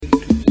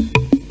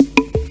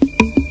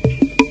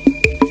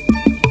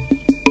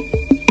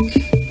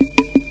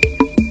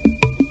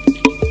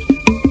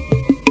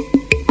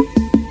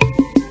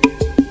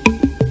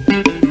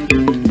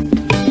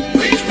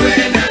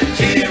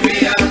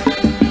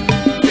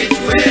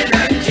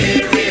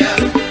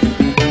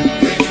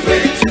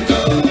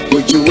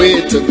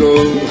to go. I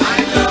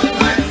love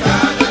my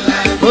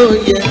fatherland. Oh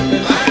yeah,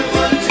 I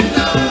want to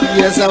know.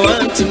 yes I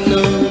want to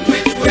know.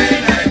 Which way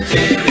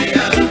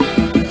Nigeria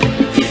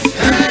is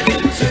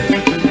heading to?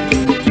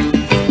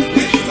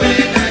 Which way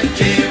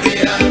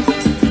Nigeria?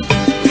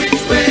 Which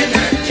way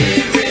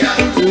Nigeria?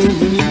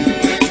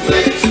 Which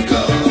way to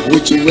go?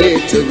 Which way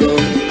to go?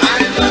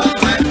 I love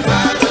my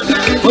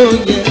fatherland. Oh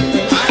yeah,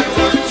 I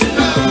want to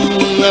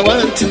know. I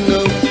want to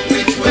know.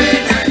 Which way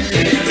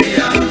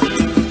Nigeria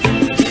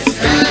is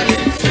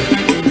heading to?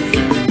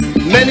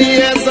 Many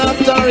years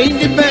after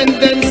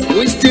independence,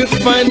 we still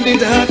find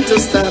it hard to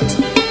start.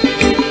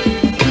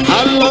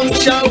 How long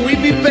shall we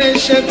be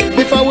patient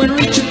before we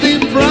reach the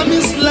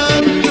promised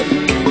land?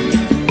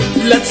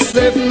 Let's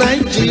save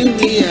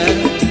Nigeria,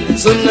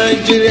 so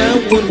Nigeria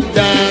won't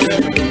die.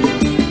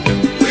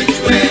 Which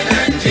way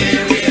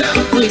Nigeria?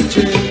 Which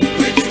way?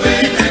 Which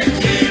way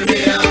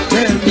Nigeria?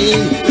 Tell me.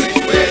 Which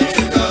way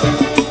to go?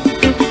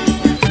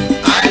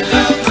 I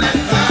love my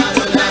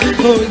fatherland.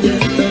 Oh yeah,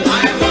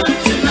 I want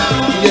to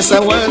know. yes I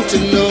want to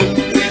know.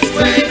 Which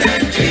way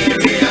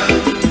Nigeria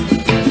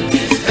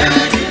is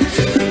heading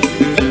to?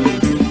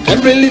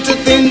 Every little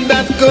thing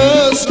that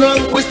goes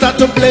wrong, we start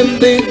to blame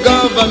the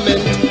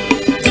government.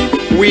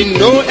 We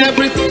know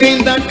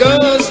everything that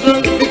goes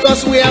wrong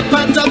because we are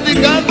part of the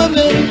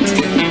government.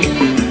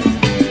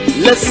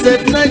 Let's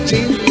save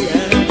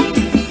Nigeria,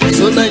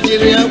 so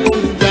Nigeria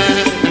won't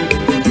die.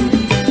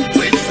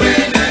 Which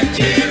way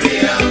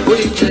Nigeria?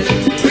 Which way?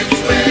 Which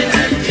way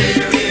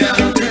Nigeria?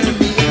 Tell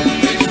me.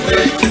 Which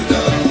way to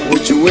go?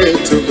 Which way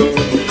to go?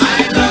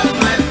 I love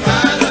my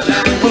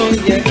fatherland. Oh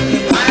yeah,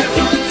 I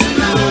want to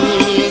know.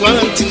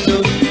 want to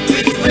know.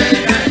 Which way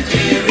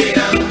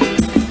Nigeria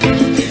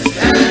is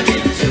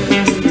heading to?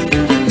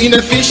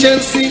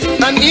 Inefficiency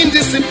and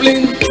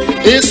indiscipline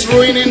is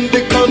ruining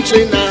the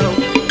country now.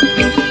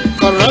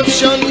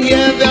 Corruption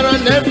here, there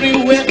and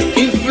everywhere.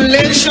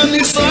 Inflation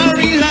is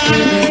soaring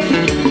high.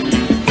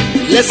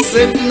 Let's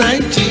save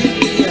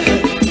Nigeria,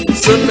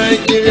 so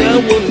Nigeria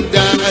won't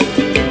die.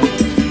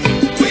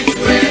 Which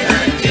way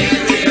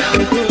Nigeria?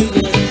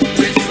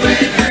 Which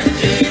way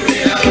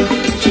Nigeria?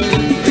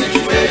 Which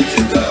way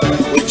to go?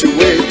 Which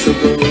way to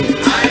go?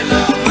 I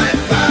love my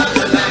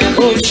fatherland.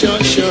 Oh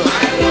sure, sure. I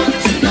want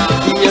to know.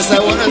 Yes, I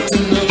want to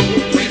know.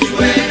 Which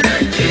way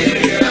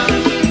Nigeria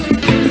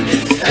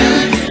is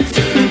heading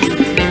to?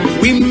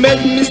 We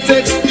made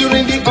mistakes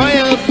during the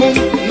oil boom,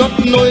 not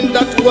knowing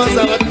that was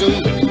our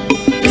doom.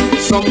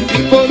 Some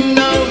people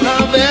now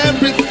have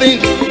everything,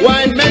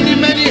 while many,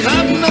 many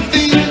have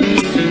nothing.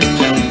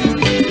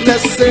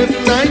 Let's save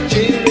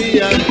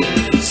Nigeria,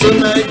 so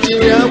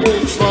Nigeria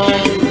won't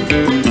fall.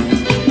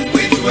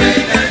 Which way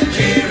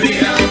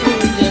Nigeria?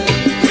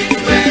 Which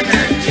way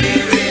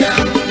Nigeria?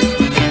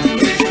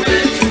 Which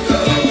way to go?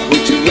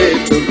 Which way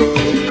to go?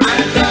 I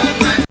love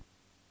my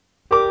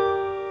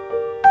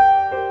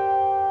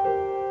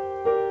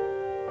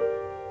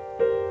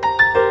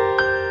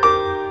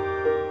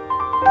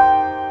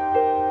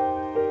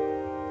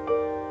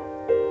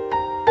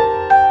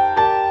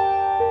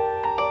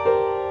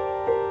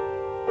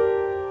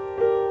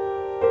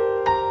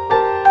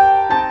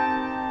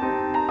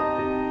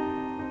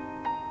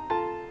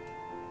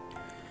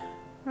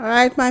All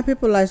right, my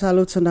people, I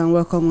salute and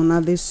welcome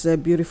on this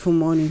beautiful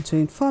morning to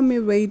Inform Me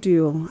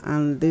Radio,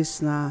 and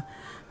this now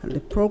the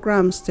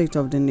program State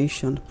of the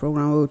Nation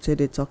program. Where we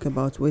today talk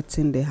about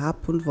wetin dey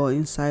happen for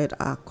inside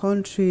our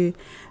country,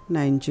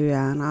 Nigeria,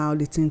 and how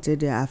the thing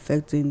they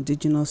affect the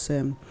indigenous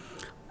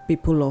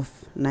people of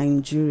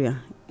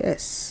Nigeria.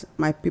 Yes,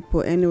 my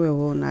people, anywhere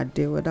where una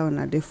dey, whether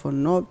una dey for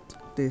north,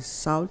 the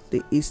south,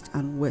 the east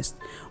and west,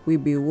 we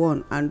be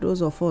one. And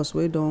those of us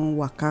wey don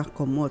waka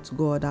comot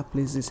go other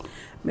places,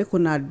 make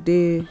una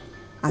dey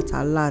at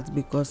alert,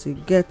 because e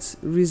get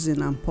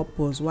reason and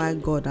purpose why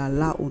God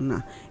allow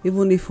una.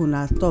 Even if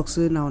una talk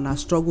say na una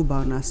struggle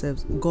by una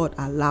selves, God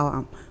allow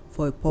am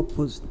for a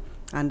purpose,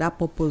 and that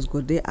purpose go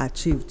dey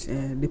achieved.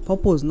 The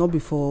purpose no be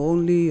for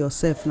only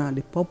yourself now.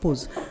 The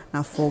purpose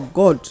na for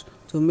God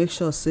to make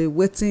sure say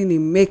wetin e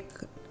make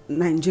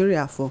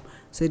Nigeria for,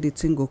 say the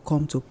thing go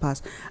come to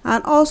pass.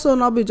 And also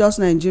not be just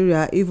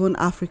Nigeria, even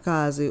Africa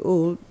as a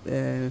whole.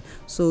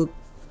 So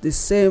the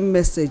same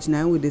message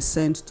now we dey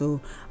send to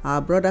our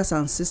brothers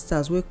and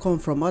sisters wey come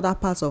from other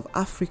parts of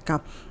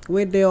Africa,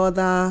 where the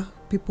other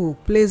people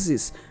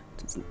places.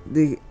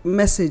 The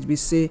message be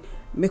say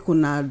make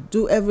una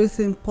do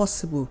everything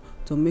possible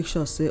to make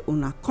sure say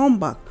una come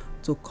back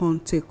to come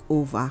take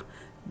over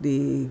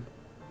the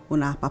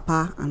una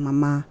papa and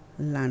mama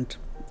land.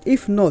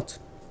 If not,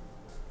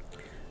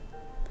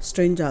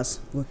 strangers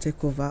will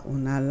take over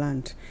una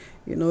land.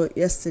 You know,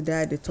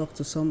 yesterday I dey talk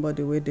to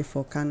somebody wey dey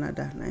for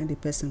Canada. Na the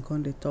person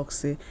come dey talk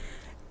say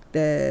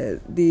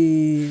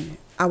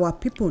our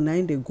people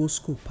na dey go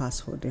school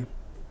pass for them.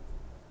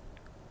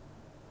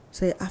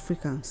 Say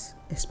Africans,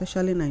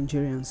 especially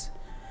Nigerians,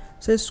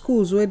 say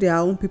schools where their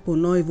own people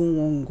not even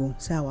wan go,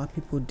 say our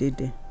people dey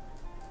there.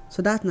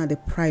 So that na the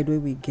pride wey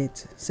we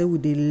get. Say we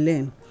dey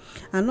learn,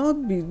 and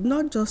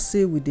not just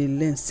say we dey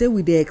learn, say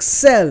we dey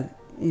excel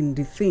in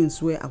the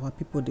things where our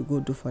people they go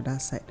do for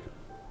that side.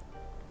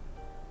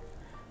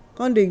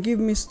 Come they give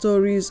me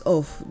stories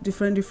of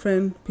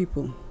different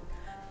people.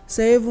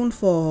 Say even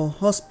for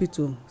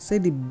hospital, say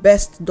the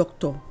best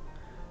doctor.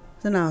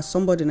 Say now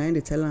somebody na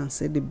they tell and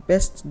say the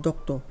best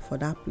doctor for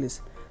that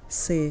place.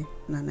 Say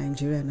na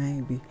Nigeria na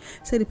him be.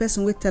 Say the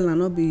person we tell and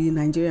not be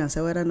Nigerian.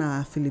 Say whether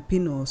na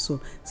Filipino or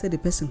so. Say the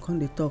person come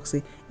they talk.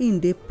 Say in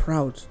they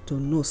proud to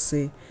know.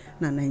 Say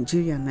na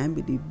Nigeria na him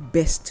be the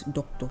best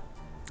doctor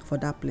for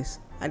that place.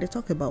 And they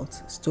talk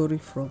about story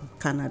from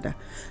Canada.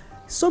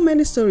 So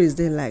many stories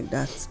they like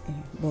that,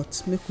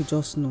 but make we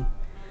just know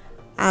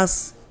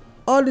as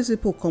all these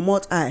people come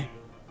out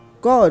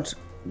God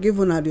give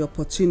una the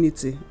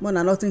opportunity. More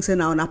na nothing say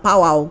na una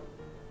power,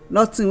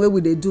 nothing wey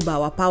we dey do by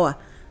our power.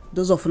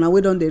 Those of una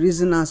wey don dey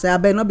reason and say I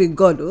better not be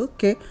God.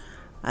 Okay,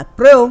 I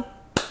pray.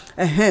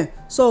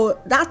 So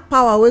that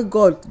power wey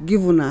God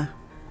give una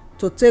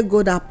to take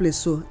go that place,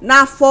 so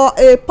na for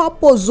a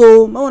purpose.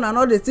 More una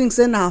not dey think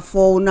say na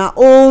for una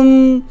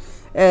own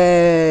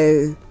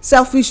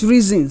selfish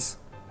reasons.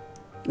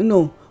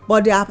 No,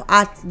 but they are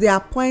at the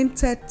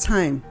appointed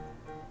time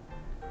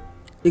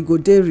it go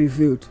dey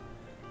revealed.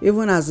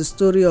 Even as the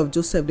story of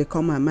Joseph they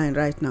come my mind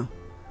right now.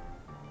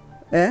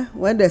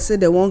 When they say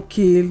they won't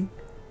kill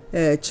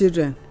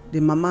children, the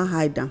mama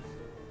hide them.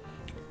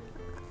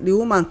 The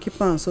woman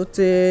keep on so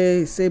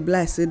they say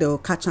blind say they will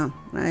catch them.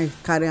 Now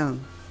carry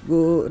on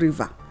go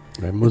river.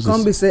 Moses. It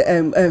can't be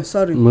say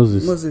sorry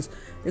Moses.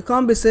 It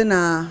can't be say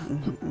na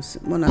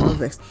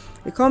vex.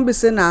 It can't be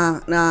say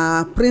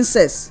na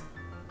princess.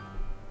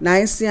 Na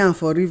him see am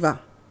for river.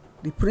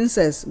 The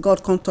princess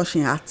God come touch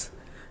him heart.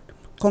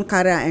 Come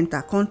carry her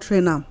enter. Come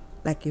train am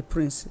like a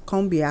prince.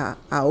 Come be her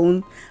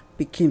own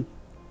pikin.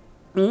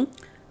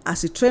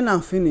 As he train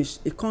am finish,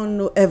 he can't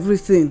know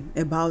everything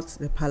about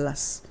the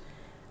palace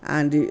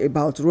and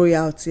about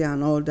royalty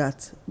and all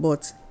that.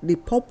 But the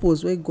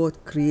purpose where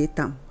God create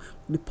am,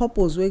 the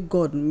purpose where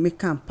God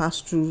make am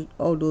pass through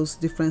all those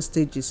different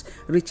stages,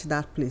 reach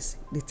that place,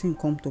 the thing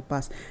come to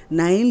pass.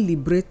 Na him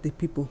liberate the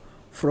people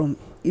from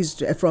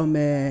Israel, from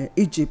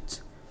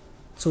Egypt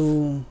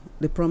to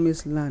the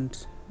promised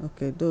land.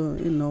 Okay, though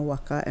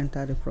waka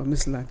enter the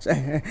promised land.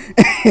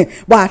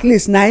 But at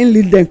least na him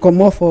lead them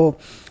come off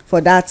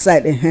for that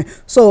side.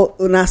 So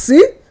una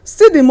see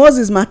still the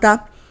Moses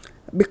matter,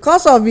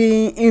 because of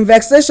in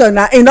vexation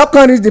na he not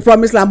come reach the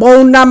promised land. But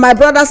una my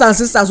brothers and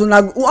sisters,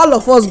 all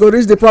of us go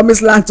reach the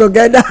promised land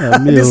together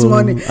this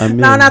morning.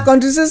 Now na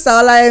country sister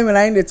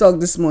Olayemi they talk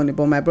this morning,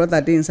 but my brother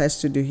dey inside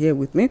studio here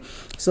with me,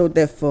 so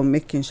therefore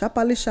making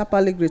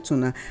sharply great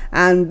una.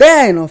 And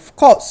then of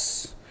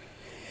course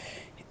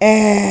we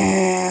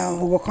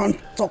will come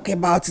talk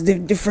about the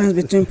difference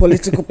between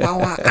political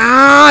power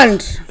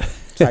and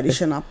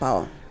traditional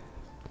power.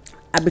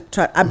 I be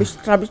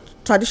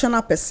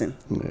traditional person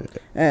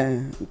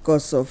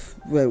because of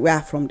where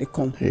I from they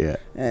come.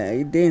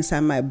 It dey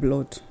inside my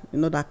blood,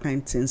 that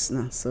kind of things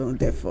now. So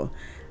therefore,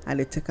 I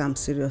dey take am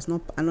serious.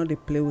 I know they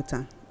play with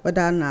them.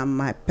 Whether na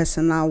my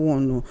personal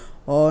one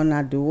or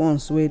na the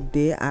ones where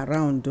they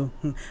around.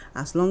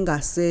 As long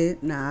as say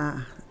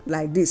na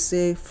like this,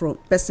 say from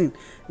person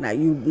now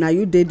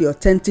you did the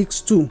authentic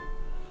stew.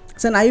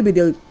 So now you be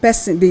the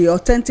person, the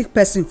authentic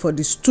person for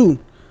the stew.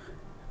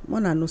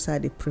 One I know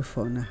side they pray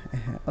for now.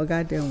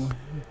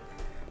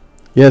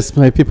 Yes,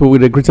 my people,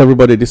 we greet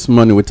everybody this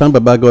morning. We thank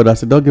Baba God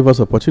as He don't give us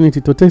opportunity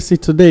to taste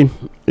it today,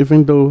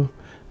 even though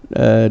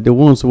the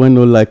ones who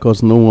no like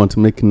us no want to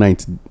make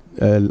night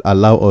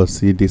allow us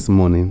see this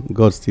morning.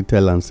 God still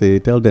tell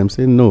them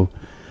say no.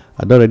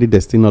 I'd already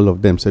destined all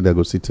of them, so they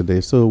go see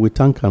today. So we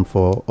thank Him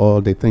for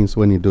all the things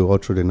when He do all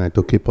through the night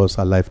to keep us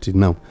alive till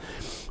now.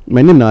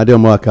 My name is Ade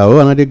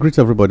Omoakao, and I greet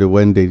everybody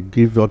when they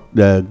give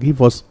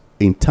us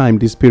in time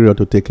this period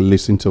to take a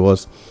listen to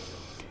us.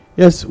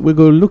 Yes, we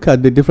go look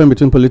at the difference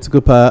between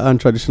political power and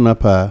traditional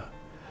power.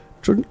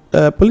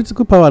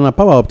 Political power and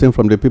power obtained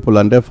from the people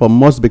and therefore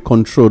must be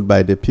controlled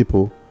by the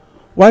people.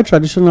 While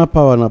traditional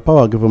power and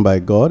power given by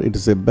God, it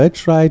is a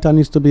birthright and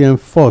is to be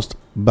enforced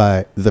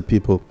by the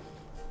people.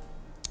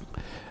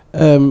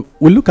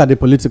 We look at the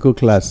political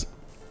class.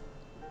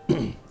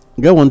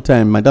 Get one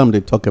time, Madam,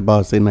 they talk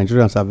about saying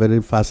Nigerians are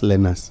very fast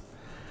learners,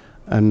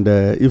 and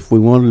if we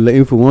won't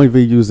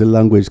even use the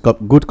language,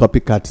 good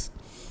copycats.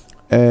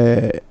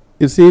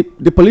 You see,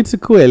 the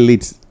political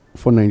elite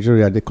for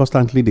Nigeria, they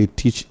constantly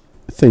teach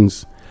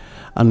things,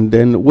 and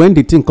then when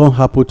the thing can't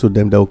happen to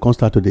them, they will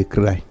constantly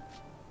cry,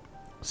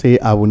 say,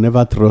 "I will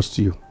never trust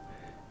you."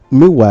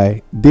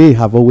 Meanwhile, they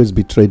have always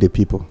betrayed the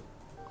people.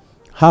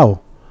 How?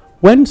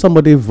 When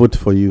somebody voted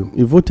for you,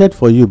 he voted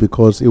for you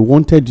because he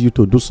wanted you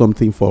to do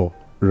something for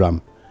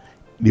Ram.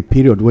 The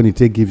period when he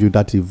give you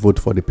that he vote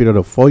for the period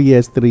of 4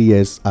 years, 3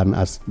 years, and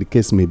as the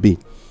case may be.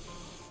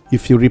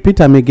 If you repeat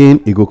him again,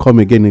 he go come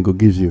again, he go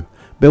give you.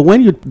 But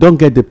when you don't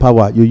get the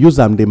power, you use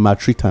them, they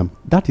maltreat him.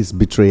 That is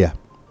betrayal.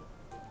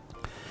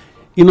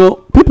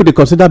 People they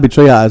consider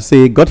betrayal as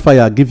say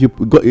Godfire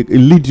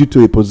lead you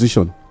to a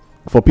position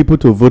for people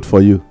to vote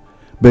for you.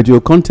 But you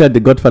can't tell the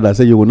Godfather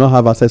say you will not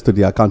have access to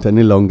the account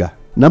any longer.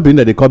 not being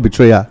that they call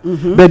betrayal.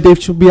 But they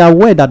should be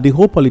aware that the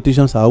whole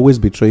politicians are always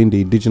betraying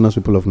the indigenous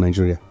people of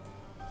Nigeria.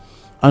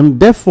 And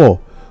therefore,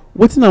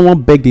 what I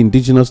want beg the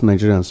indigenous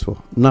Nigerians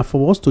for, now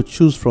for us to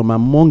choose from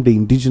among the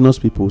indigenous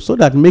people so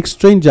that make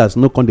strangers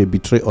no can they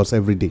betray us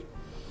every day.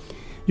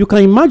 You can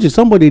imagine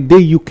somebody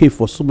dey UK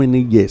for so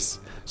many years,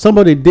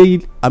 somebody dey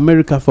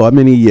America for how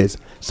many years,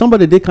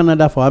 somebody dey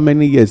Canada for how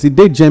many years, he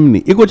dey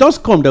Germany. He go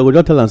just come, they go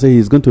just tell and say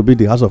he's going to be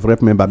the House of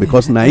Rep member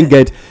because now he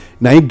get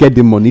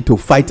the money to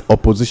fight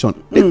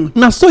opposition.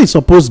 Now so it's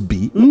supposed to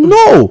be.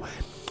 No.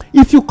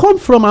 If you come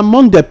from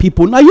among the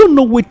people, now you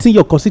know wetin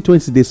your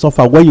constituency they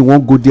suffer when you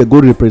won't go there, go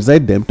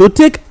represent them to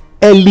take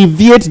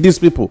alleviate these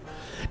people.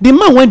 The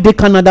man went to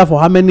Canada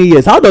for how many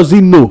years? How does he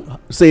know?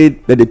 Say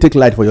that they take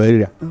light for your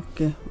area.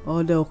 Okay.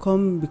 Or they'll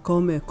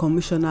become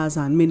commissioners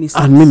and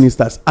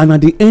ministers. And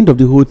at the end of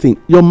the whole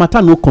thing, your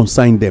matter no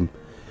consign them.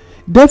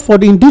 Therefore,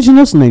 the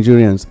indigenous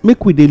Nigerians,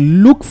 make we they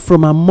look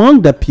from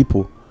among the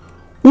people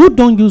who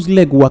don't use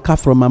leg waka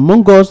from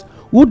among us,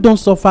 who don't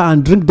suffer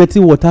and drink dirty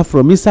water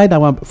from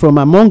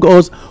among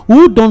us,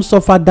 who don't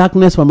suffer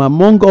darkness from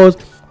among us,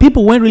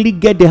 people won't really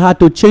get the heart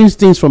to change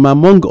things from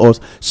among us,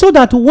 so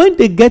that when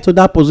they get to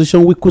that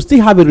position, we could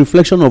still have a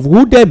reflection of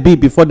who they be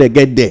before they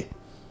get there.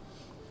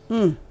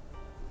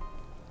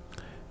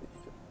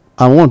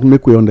 I want to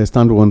make we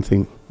understand one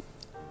thing.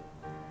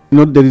 You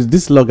know, there is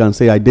this slogan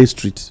say I dey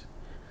street,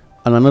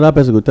 and another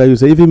person will tell you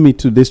say even me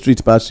too dey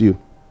street pass you.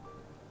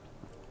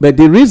 But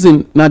the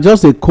reason now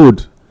just a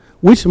code,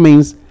 which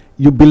means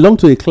you belong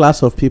to a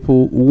class of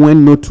people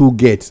when no two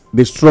get,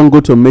 they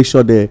struggle to make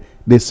sure they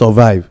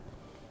survive.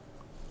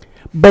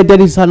 But there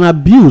is an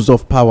abuse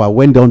of power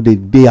when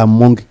they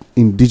among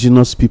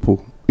indigenous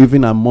people,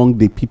 even among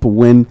the people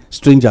when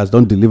strangers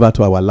don't deliver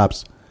to our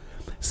laps.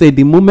 Say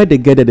the moment they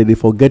get there, they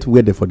forget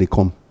where they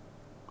come.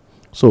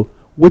 So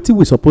what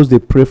we suppose they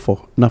pray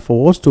for? Now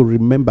for us to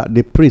remember,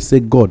 they pray, say,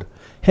 God,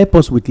 help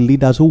us with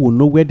leaders who will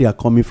know where they are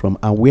coming from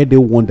and where they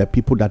want the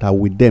people that are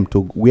with them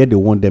to where they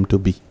want them to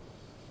be.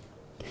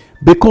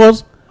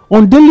 Because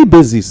on daily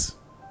basis,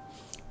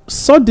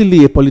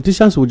 suddenly a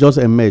politicians will just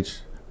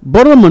emerge,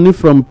 borrow money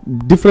from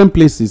different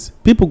places.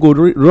 People go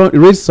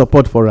raise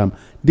support for them.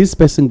 This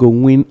person go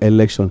win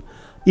election.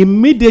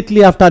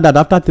 Immediately after that,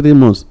 after 3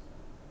 months,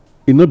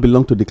 it not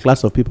belong to the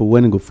class of people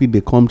when they go feed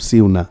they come see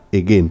una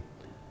again.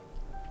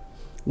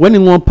 When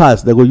in one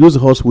pass, they go use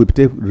horse whip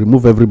to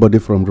remove everybody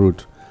from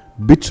road.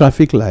 Big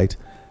traffic light.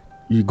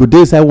 You go there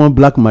inside one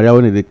black Maria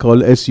when they call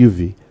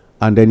SUV,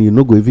 and then you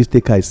no go even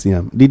take eye see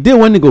him. The day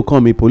when they go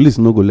come, a police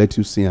no go let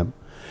you see him.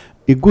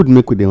 It good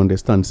make we they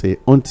understand say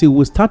until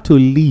we start to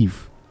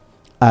live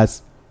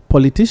as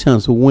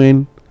politicians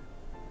when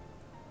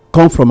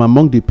come from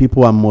among the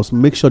people and must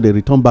make sure they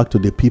return back to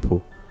the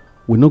people,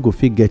 we no go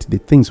forget the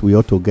things we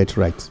ought to get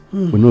right.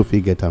 We no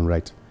forget them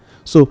right.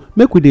 So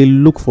make we they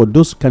look for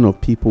those kind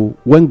of people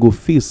when go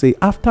feel say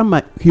after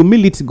my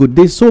humility go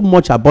there's so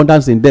much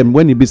abundance in them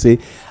when it be say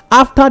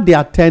after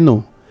their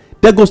tenure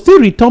they go still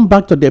return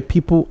back to their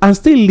people and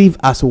still live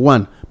as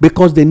one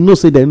because they know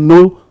say they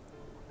no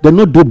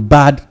do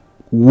bad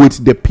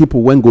with the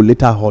people when go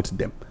later hurt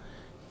them.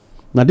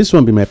 Now this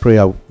one be my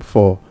prayer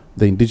for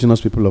the indigenous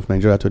people of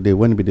Nigeria today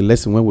when it be the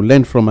lesson when we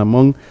learn from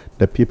among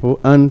the people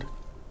and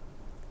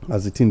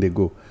as the thing they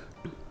go.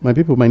 My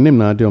people, my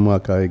name is Ade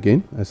Omoaka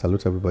again. I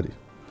salute everybody.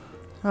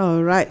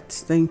 All right.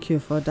 Thank you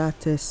for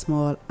that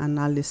small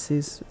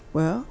analysis.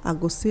 Well, I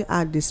go still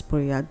add this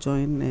prayer,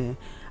 join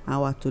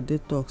our today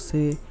talk.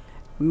 Say,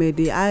 may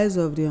the eyes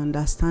of the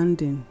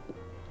understanding,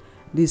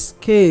 the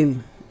scale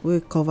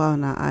will cover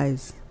on our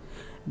eyes,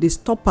 the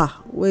stopper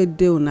where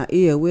they on our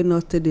ear, we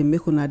not tell them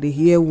make on the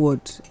hear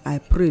word. I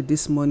pray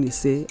this morning,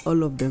 say,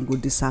 all of them go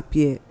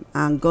disappear.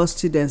 And God's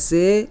children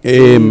say,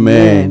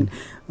 Amen.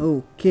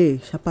 Okay,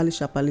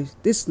 Shapali.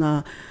 This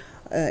now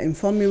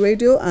Informe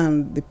Radio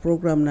and the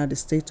program now the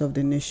State of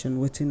the Nation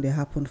waiting they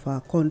happen for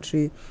our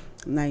country,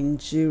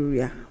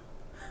 Nigeria.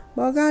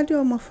 But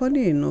God,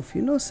 funny enough,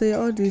 you know, say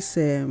all these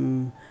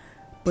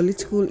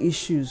political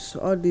issues,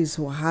 all these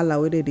wahala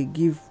where they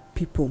give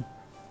people.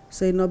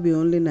 Say not be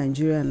only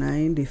Nigeria now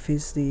in they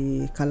face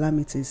the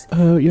calamities.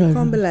 Yeah.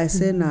 Come be like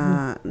say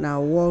na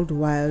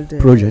worldwide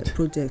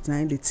project now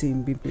in the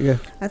team be. Yeah.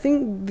 I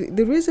think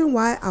the reason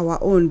why our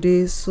own day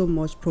is so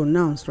much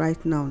pronounced right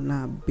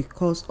now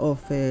because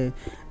of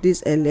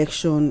these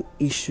election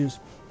issues.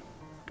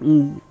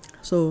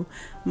 So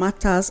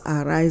matters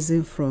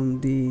arising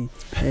from the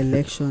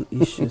election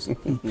issues.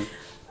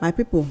 My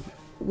people,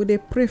 would they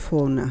pray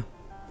for now?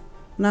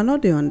 Now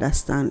not they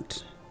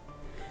understand.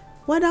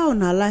 Whether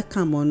una like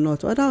am or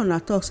not, whether una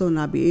talk say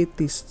una be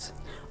atheist,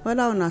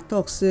 whether una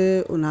talk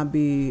say una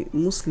be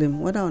Muslim,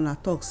 whether una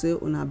talk say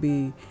una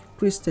be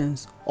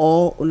Christians,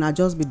 or una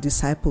just be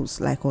disciples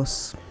like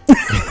us.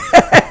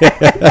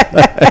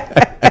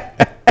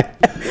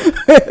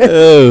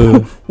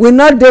 We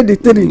not did the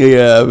thing.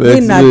 Yeah, we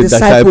not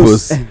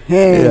disciples.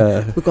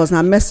 Yeah. Because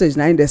na message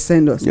na they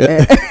send us.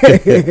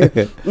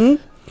 We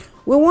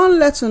want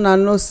let una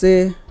know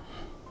say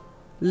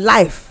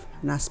life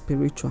na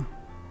spiritual.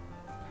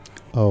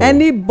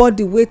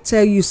 Anybody wey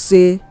tell you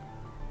say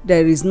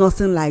there is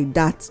nothing like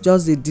that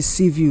just dey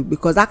deceive you,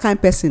 because that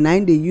kind person na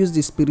im dey use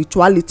the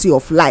spirituality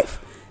of life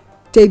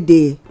take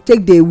dey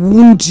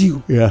wound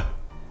you.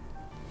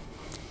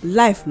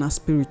 Life na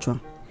spiritual,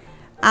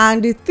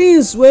 and the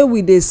things wey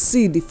we dey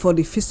see for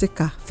the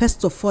physical,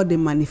 first of all dey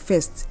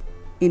manifest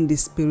in the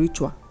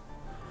spiritual.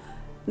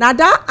 Na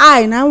that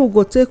eye na we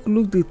go take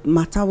look the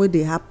matter wey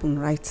dey happen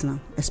right now,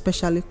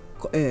 especially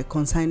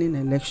concerning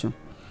election.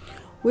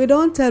 We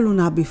don tell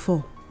una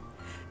before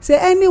say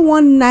any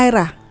 1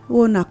 naira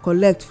wey una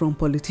collect from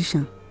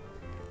politician,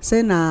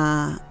 say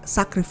na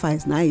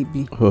sacrifice na e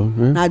be.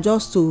 Na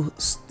just to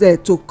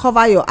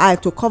cover your eye,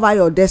 to cover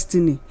your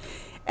destiny.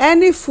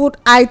 Any food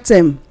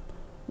item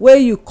wey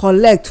you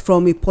collect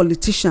from a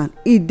politician,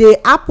 e dey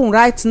happen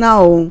right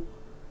now.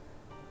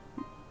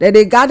 They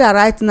dey gather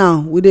right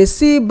now. We dey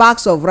see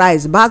bags of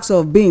rice, bags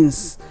of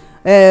beans,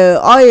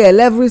 oil,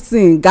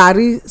 everything,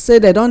 garri, say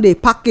they don dey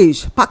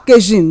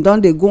packaging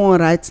don dey go on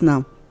right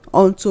now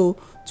until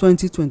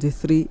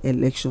 2023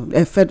 election,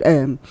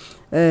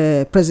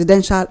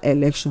 presidential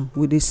election.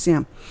 We dey see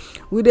am.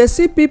 We dey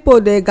see people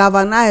dey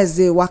galvanize,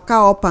 dey waka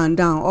up and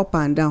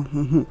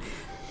down.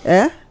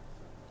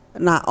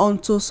 Na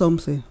unto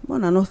something. But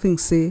una no think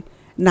say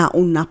na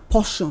una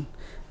portion,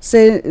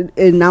 say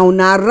na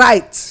una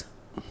right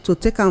to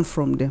take am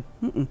from them.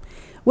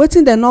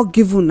 Wetin dem no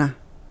give una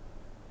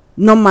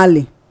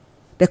normally,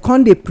 they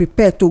come dey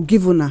prepare to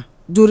give una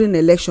during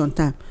election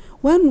time.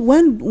 When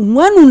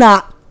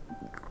una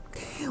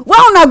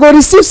go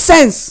receive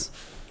sense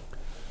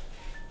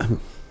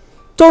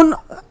to,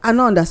 I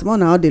no understand.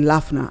 Una all dey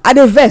laugh now. I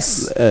dey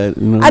vex. I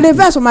dey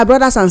vex for my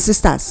brothers and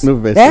sisters. No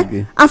vex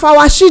again. And for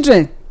our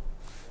children.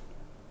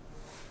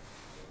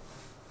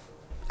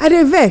 I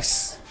dey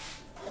vex.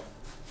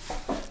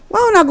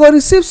 When una go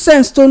receive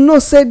sense to know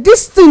say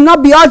this thing no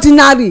be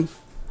ordinary,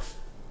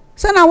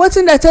 say na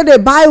wetin dem take dey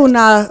buy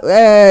una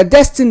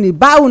destiny,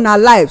 buy una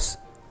lives.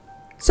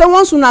 Say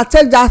once una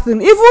take that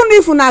thing, even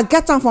if una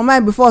get am for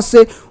mind before,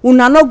 say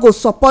una no go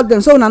support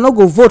them, say una no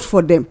go vote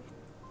for them,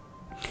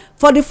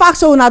 for the fact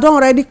say una don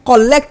already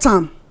collect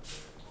am,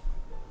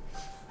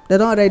 they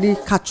don already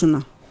catch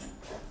una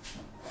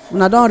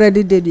don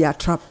already dey their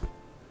trap.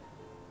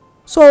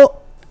 So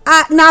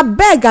na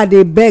beg I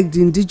dey beg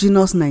the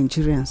indigenous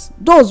Nigerians,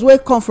 those wey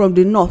come from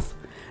the north,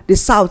 the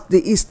south,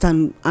 the east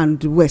and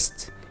the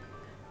west,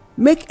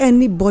 make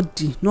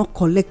anybody not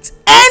collect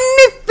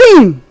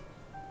anything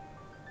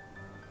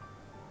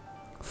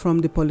from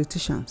the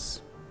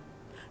politicians.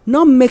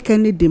 Not make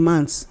any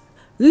demands.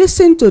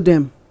 Listen to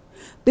them.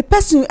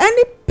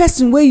 Any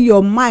person wey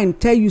your mind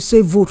tell you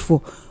say vote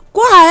for,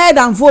 go ahead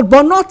and vote,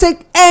 but not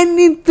take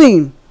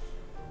anything.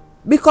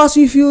 Because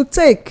if you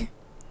take,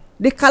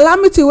 the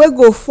calamity wey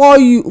go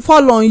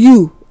fall on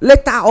you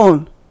later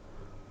on,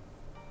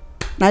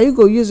 na you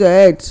go use your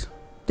head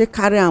take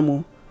carry am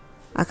o.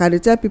 I can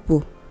tell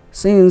people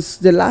since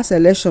the last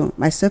election,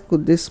 my circle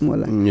dey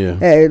smaller.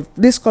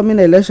 This coming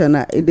election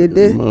e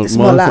dey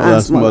smaller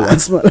and smaller.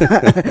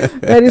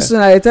 Very soon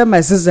I tell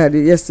my sister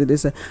yesterday,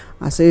 say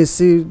I say,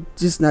 see,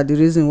 this na the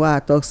reason why I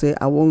talk say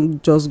I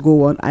won't just go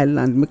one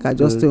island, make I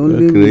just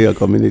only create a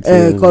community,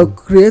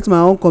 create my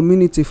own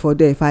community for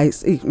there. If I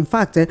in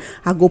fact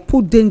I go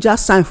put danger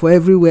sign for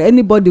everywhere.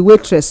 Anybody wey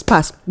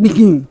trespass,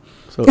 begin.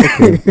 So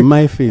okay,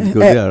 my faith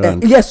go there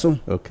around. Yes, so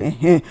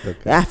okay.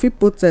 I fit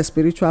put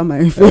spiritual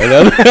my faith.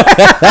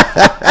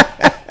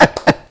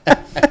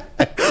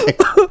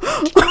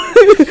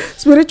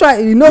 Spiritual,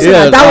 you know, so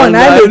yes, that one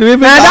I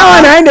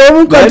dey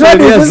even control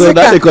the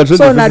physical.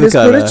 So now the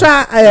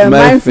spiritual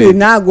mind field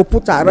now go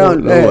put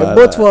around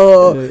both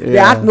for the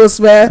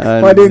atmosphere,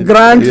 for the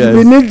ground,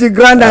 beneath the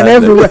ground and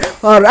everywhere.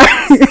 All right.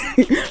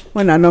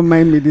 When I don't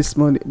mind me this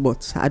morning,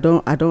 but I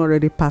don't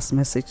already pass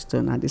message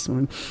to now this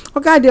morning.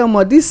 Okay, dear,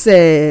 this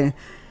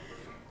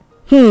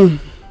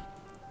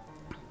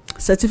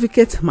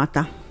certificate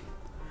matter,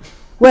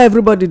 where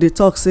everybody they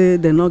talk say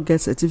they not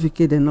get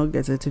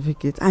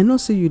certificate. I know,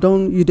 say you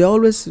dey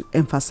always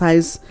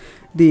emphasize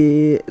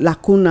the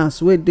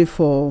lacunas where they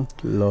for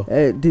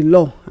the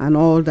law and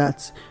all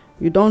that.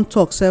 You don't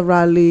talk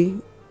severally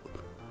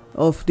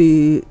of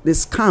the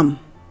scam,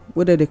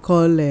 whether they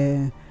call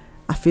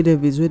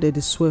affidavits, whether they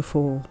swear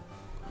for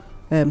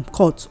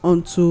court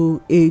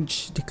onto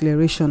age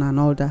declaration and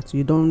all that.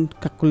 You don't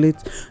calculate,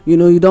 you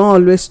don't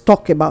always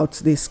talk about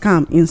the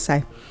scam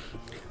inside.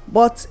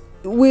 But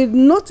we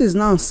notice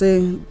now,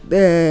 say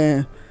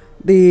the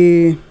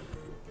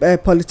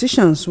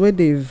politicians where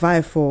they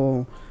vie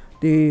for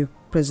the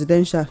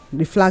presidential,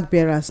 the flag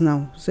bearers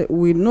now, say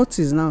we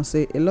notice now,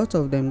 say a lot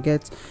of them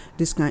get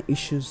this kind of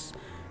issues.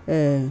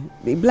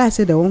 Like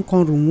say they won't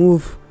come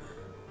remove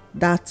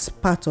that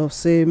part of,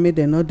 say, may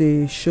they not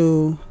they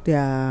show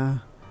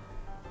their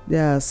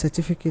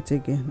certificate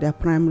again, their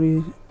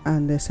primary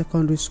and the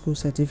secondary school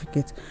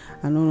certificate.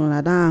 And no,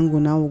 that angle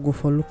now we'll go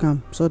for look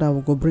am, so that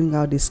we'll go bring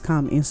out the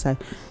scam inside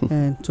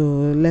and to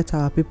let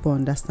our people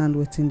understand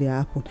what's in their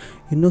happen.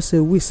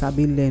 Say we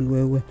sabi learn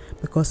well,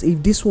 because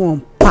if this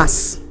one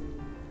pass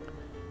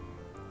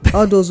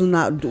all those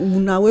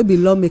una wey be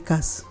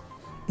lawmakers,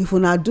 if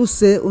una do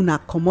say una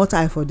comot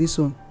eye for this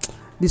one,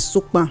 this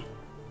sokpa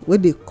wey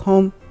dey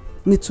come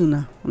meet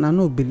una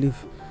no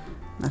believe.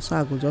 Na so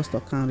I go just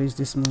talk and reach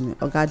this morning.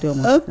 Oga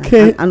Adeomo.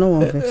 Okay. I no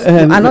wan vex.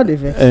 I no dey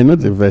vex. Not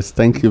the vex.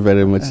 Thank you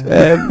very much.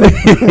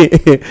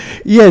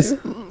 Yes.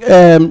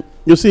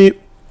 You see,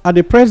 at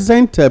the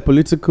present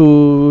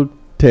political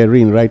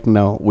terrain right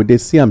now, we dey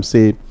see am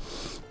say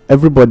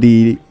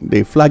everybody,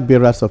 the flag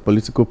bearers of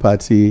political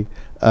party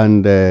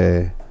and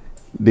the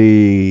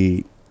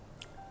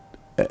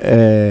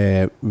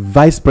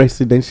vice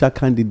presidential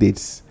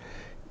candidates,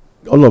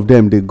 all of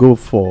them, they go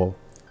for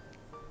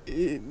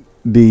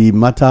the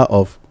matter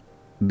of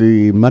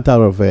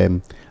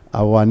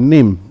our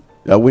name,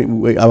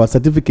 our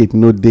certificate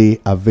no dey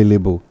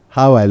available.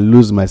 How I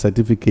lose my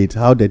certificate,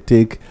 how they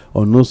take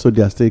or no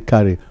soldier still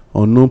carry,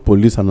 or no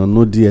police and or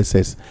no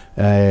DSS.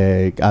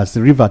 As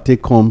river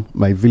take come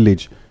my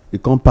village, e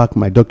come pack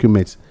my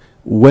documents.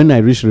 When I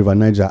reach River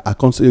Niger, I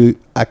can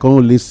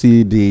only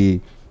see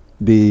the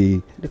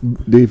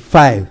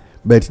file,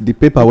 but the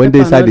paper when they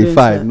inside the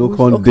file no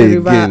come dey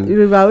again.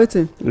 River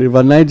wetin?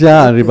 River Niger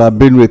and River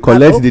Benue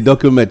collect the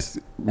documents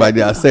by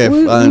themselves.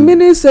 And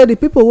meaning say the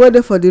people wey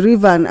dey for the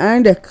river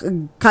and they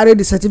carry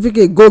the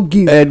certificate go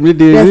give. The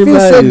they feel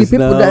say the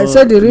people that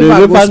say the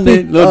river go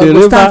speak or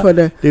go stand for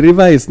them. The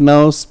river is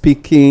now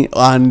speaking,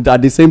 and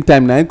at the same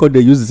time now because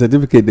they use the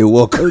certificate they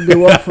work. They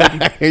work for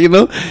them. You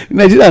know,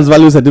 Nigerians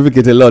value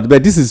certificate a lot,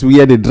 but this is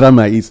where the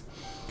drama is.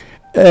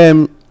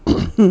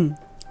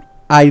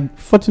 I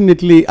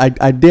fortunately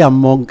I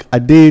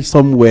did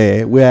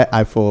somewhere where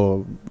I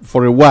for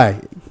a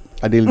while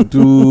I did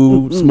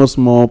do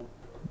small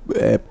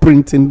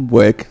printing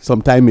work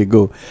some time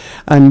ago,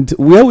 and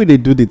where we they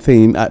do the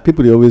thing,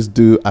 people they always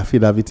do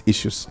affidavit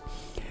issues.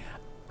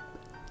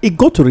 It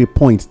got to a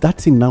point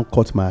that thing now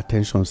caught my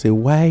attention. Say,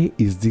 why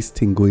is this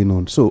thing going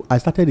on? So I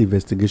started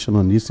investigation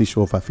on this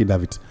issue of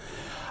affidavit.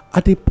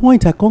 At a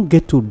point, I can't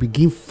get to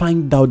begin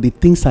find out the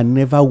things I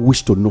never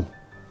wish to know.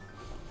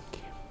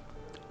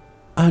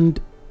 And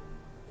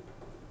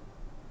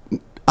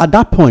at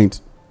that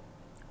point,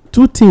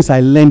 two things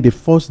I learned the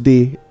first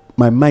day.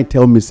 My mind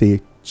tell me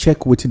say,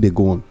 check what they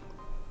go on.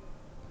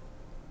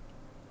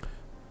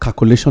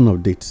 Calculation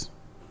of dates.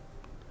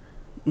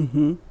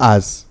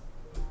 As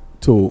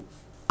to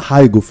how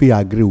you go feel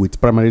agree with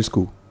primary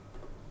school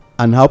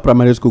and how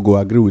primary school go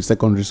agree with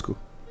secondary school.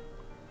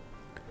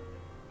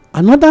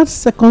 Another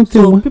second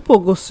thing. So people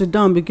go sit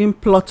down begin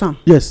plot am.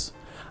 Yes.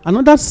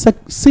 Another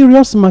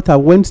serious matter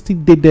when still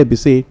dey there be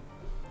say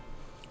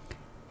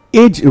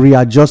age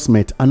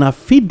readjustment and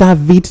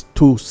affidavit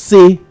to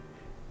say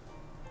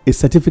a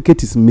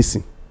certificate is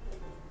missing.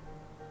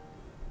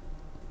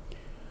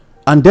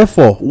 And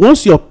therefore,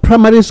 once your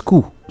primary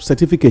school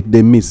certificate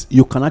they miss,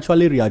 you can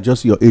actually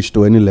readjust your age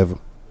to any level.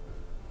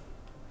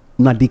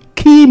 Now the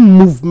key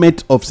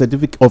movement of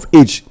certificate of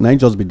age now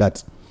just be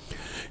that.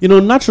 You know,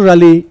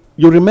 naturally,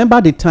 you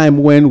remember the time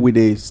when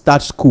we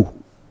start school.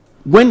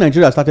 When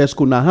Nigeria started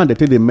school, now hand they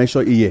take the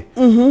measure year.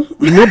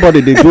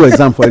 Nobody they do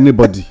exam for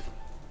anybody,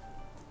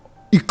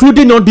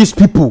 including all these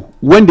people.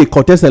 When they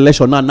contest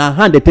election, now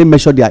hand they take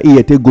measure their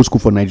year, take go school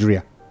for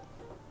Nigeria.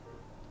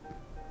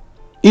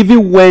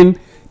 Even when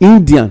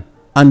Indian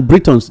and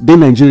Britons they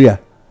Nigeria,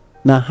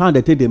 now hand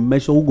they take the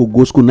measure who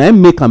go school. Now I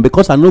make them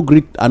because I no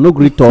greet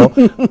tall,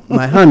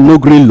 my hand no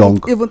green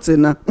long. Even say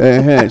now.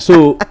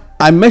 So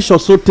I measure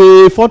so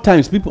 4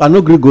 times people I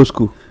no gree go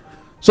school.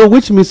 So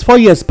which means 4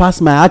 years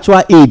past my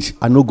actual age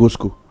I no go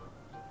school.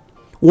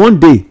 One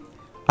day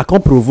I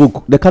can't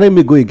provoke. They carry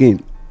me go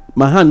again.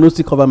 My hand no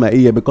still cover my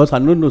ear because I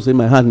no know say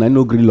my hand I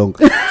no green long.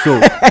 So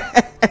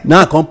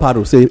now I come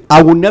paro say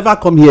I will never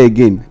come here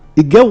again.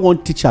 He get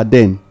one teacher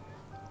then.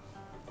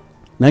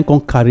 Now he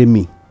come carry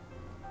me.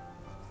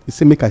 He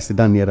say make I sit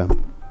down near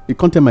him. He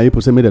come tell my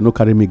people say make they no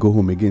carry me go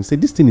home again. Say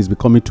this thing is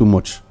becoming too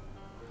much.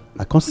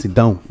 I can't sit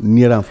down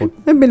near him for.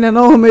 Maybe they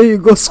know how you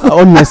go school.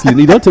 Honestly,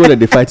 you don't tell whether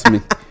they fight me.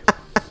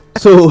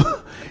 So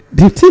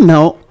the thing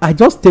now, I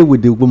just stay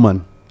with the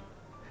woman.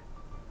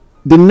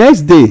 The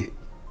next day,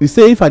 he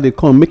say if I dey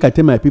come, make I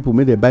tell my people,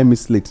 make they buy me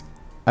slate.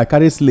 I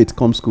carry slate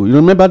come school. You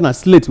remember na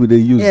slate we dey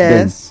use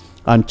then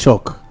and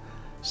chalk.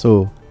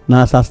 So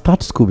now as I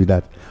start school with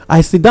that,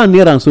 I sit down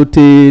near and so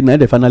now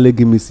they finally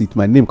give me seat.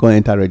 My name can't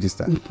enter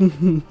register.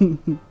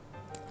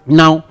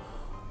 Now,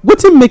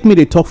 what make me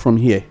dey talk from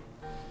here?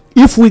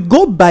 If we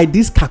go by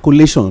this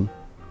calculation,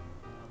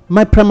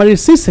 my primary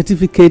 6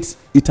 certificate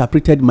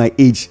interpreted my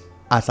age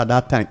as at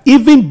that time,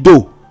 even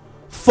though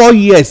 4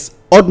 years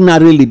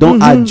ordinarily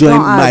don't adjoin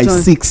my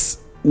 6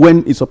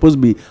 when it's supposed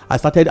to be. I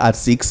started at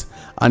 6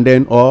 and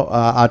then or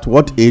at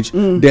what age?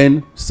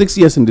 Then 6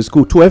 years in the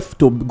school, 12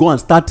 to go and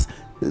start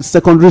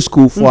secondary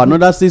school for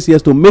another 6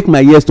 years to make my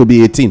years to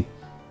be 18.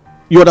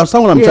 You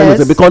understand what I'm trying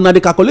to say? Because now the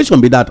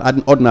calculation be that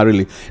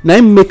ordinarily. Now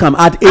I make them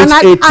at age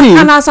 18.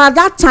 And as at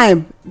that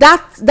time,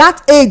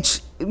 that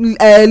age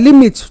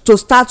limit to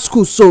start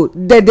school, so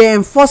they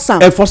enforce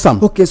am.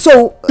 Okay,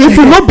 so if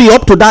you not be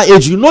up to that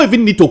age, you no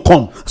even need to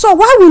come. So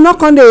why we not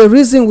come dey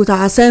reason with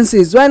our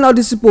senses when all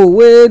these people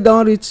wey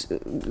don reach,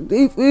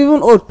 even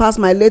old pass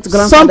my late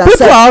grandfather? Some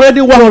people are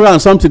already 100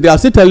 and something. They are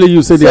still telling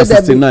you say they are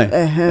 69.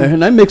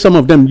 And I make some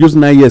of them use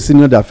 9 years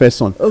senior their first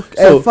son. Okay,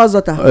 so first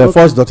daughter.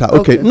 First daughter.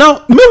 Okay.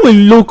 Now may we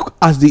look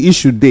at the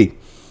issue day.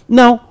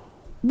 Now,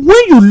 when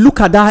you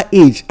look at that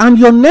age and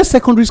your next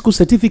secondary school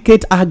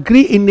certificate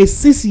agree in a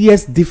 6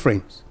 years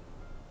difference,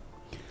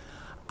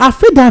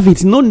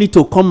 affidavit no need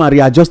to come and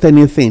readjust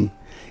anything.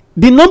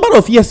 The number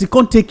of years it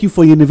can't take you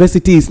for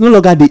university is no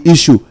longer the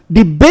issue.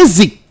 The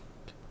basic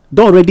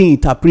don't already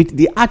interpret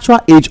the actual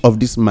age of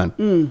this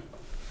man.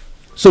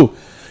 So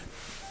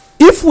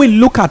if we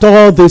look at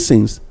all these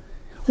things,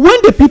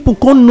 when the people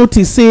can't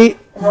notice, say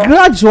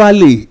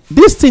gradually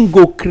this thing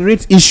go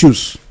create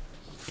issues.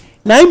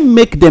 Now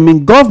make them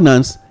in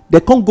governance, they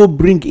can't go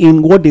bring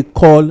in what they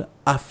call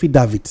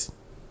affidavit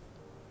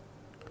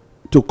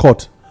to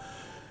court.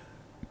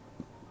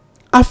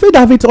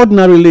 Affidavit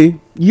ordinarily,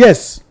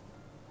 yes,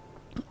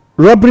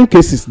 robbery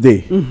cases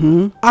there,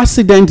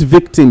 accident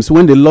victims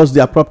when they lost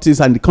their properties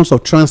and the cost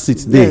of transit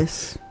there,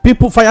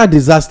 people fire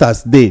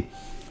disasters there,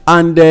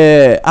 and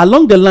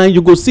along the line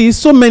you go see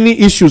so many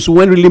issues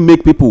when really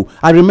make people.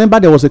 I remember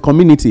there was a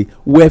community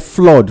where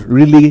flood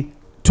really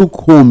took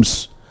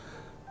homes.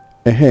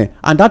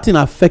 And that thing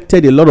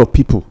affected a lot of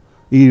people.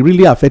 It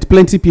really affected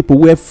plenty people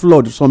where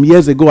flood some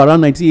years ago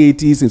around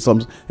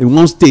 1980s in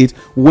one state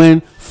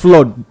when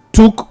flood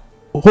took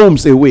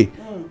homes away.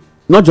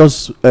 Not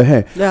just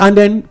and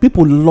then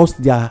people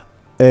lost their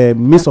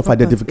means of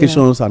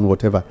identifications and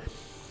whatever.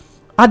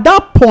 At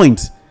that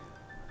point,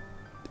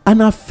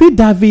 an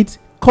affidavit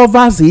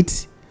covers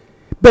it,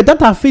 but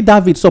that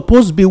affidavit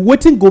supposed be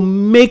waiting go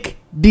make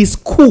the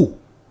school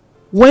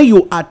when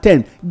you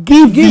attend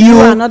give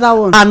you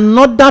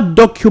another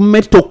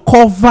document to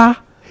cover.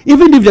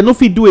 Even if they no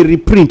fit do a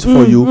reprint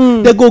for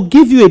you, they go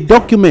give you a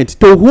document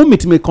to whom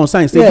it may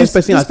concern. Say this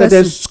person has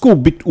started school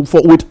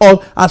with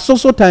all at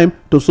so time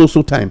to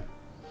so time,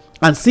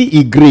 and see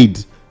a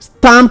grade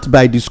stamped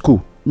by the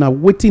school. Now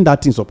waiting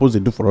that thing supposed to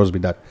do for us be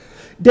that.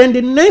 Then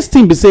the next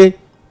thing be say,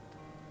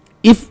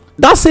 if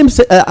that same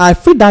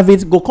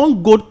affidavit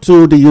go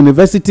to the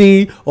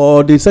university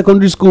or the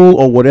secondary school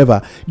or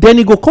whatever, then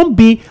it go come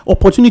be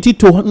opportunity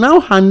to now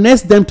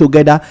harness them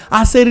together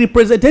as a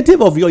representative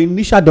of your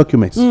initial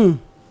documents.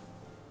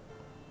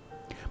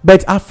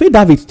 But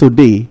affidavit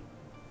today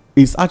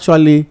is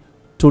actually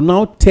to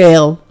now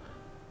tell,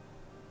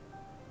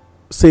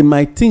 say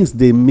my things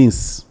they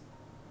miss,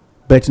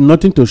 but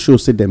nothing to show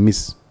say they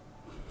miss.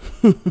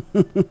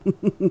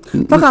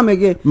 Talk am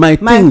again. My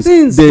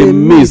things they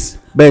miss,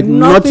 but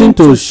nothing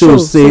to show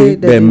say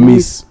they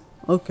miss.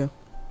 Okay.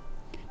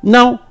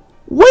 Now,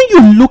 when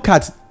you look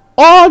at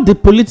all the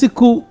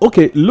political,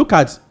 look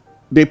at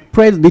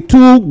the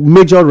two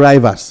major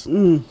rivals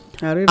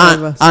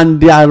and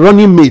their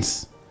running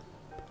mates.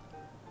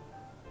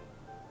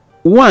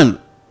 One,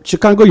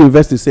 Chicago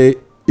University say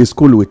is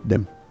cool with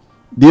them.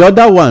 The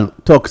other one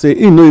talk say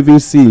he no even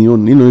see he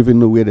no even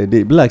know where they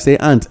dey. Be like say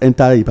ant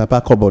enter a papa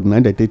cupboard na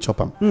they take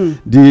chop am.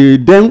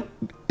 Then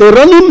a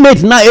running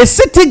mate now, a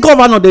city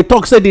governor, they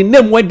talk say the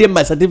name when dey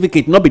my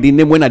certificate not be the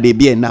name when I dey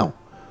be now.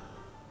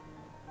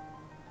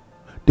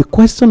 The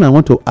question I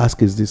want to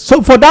ask is this.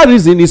 So for that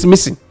reason it's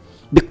missing.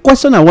 The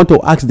question I want to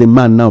ask the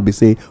man now be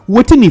say,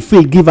 wetin if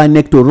he give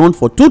INEC to run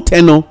for 2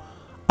 tenure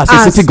as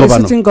a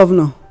city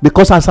governor?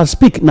 Because as I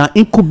speak now,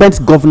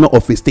 incumbent governor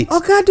of a state.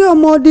 Okay,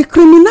 the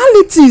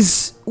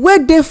criminalities wey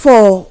dey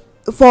for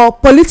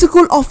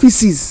political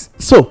offices.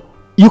 So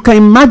you can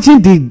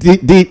imagine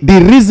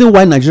the reason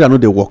why Nigeria no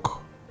dey work.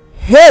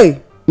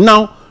 Hey,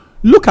 now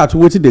look at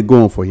wetin dey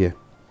go on for here.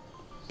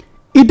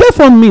 It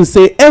therefore means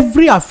say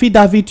every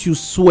affidavit you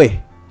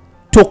swear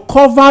to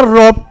cover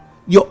up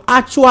your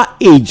actual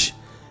age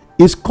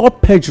is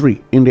called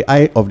perjury in the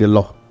eye of the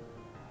law.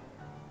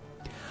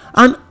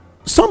 And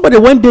somebody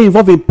when they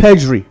involved in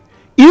perjury,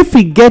 if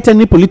he get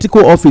any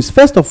political office,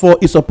 first of all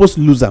he's supposed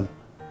to lose them.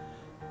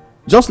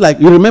 Just like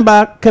you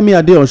remember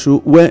Kemi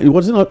Adeosun, when it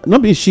was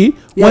not be she,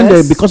 when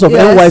they because of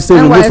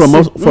NYC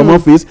removed from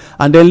office,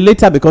 and then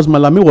later because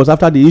Malami was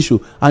after the issue,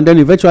 and then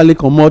eventually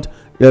come out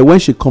when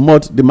she come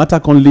out, the matter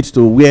can lead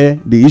to where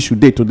the issue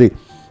day today.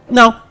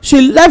 Now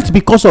she left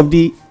because of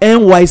the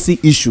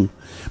NYC issue,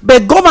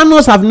 but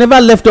governors have never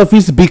left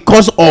office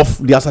because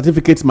of their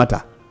certificates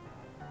matter,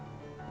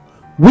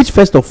 which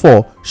first of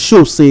all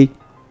shows say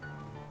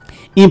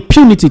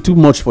impunity too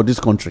much for this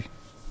country.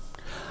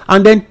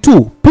 And then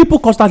 2, people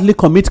constantly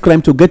commit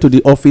crime to get to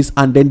the office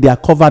and then they are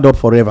covered up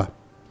forever.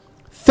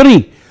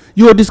 3,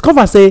 you will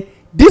discover say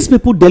these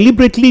people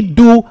deliberately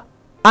do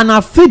an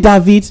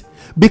affidavit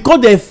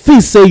because they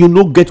feel say you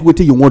no get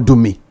wetin you want do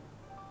me.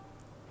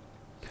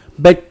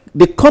 But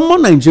the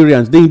common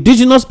Nigerians, the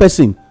indigenous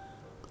person,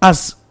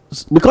 as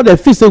because they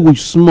feel say we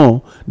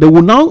small, they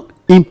will now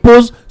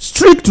impose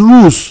strict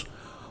rules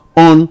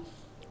on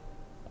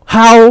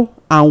how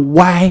and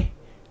why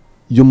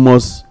you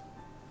must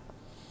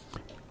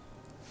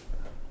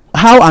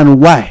how and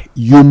why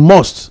you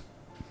must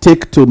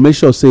take to make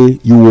sure say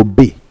you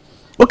obey.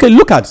 Okay,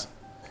 look at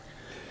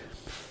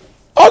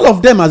all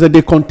of them as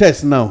they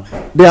contest now.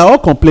 They are all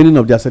complaining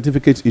of their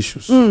certificate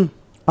issues.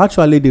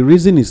 Actually, the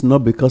reason is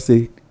not because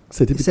a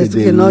certificate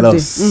they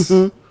lost.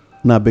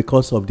 Now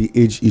because of the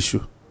age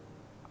issue.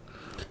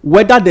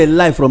 Whether they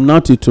lie from now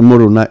till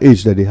tomorrow, now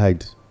age that they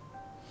hide.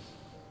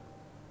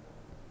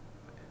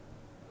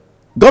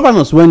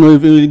 Governors, when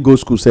we go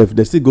school self,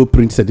 they still go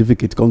print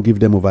certificate, can't give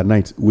them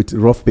overnight with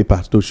rough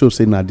papers to show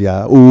say na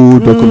their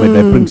old document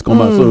they print come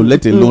out. So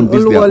let alone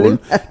this their own.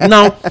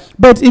 Now,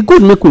 but it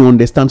could make we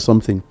understand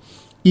something.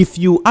 If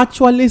you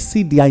actually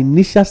see their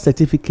initial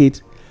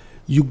certificate,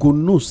 you go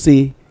know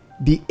say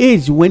the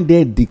age when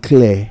they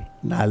declare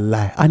na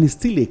lie, and it's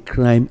still a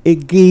crime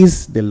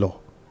against the law.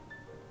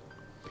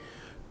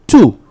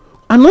 2,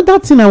 another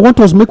thing I want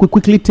us make we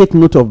quickly take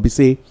note of be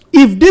say,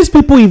 if these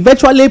people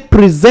eventually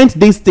present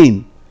this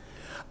thing,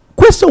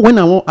 question when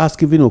I want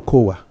ask even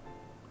Okowa,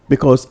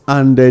 because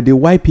and the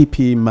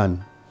YPP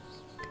man,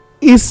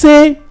 he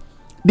say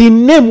the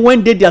name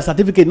when they their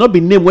certificate not be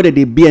name whether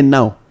they be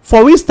now.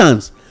 For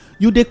instance,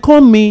 you they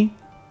call me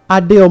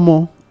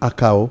Adeomo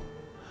Akao.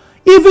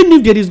 Even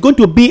if there is going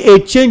to be a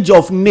change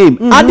of name,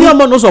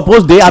 Adeomo no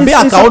suppose they, Abi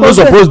Akao no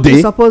suppose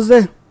they. Suppose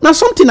they. Now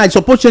something I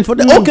suppose change for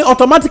them. Okay,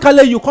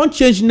 automatically you can't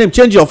change name,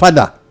 change your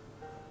father.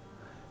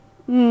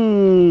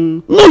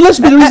 No, let's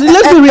be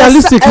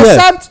realistic here.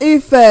 Except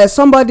if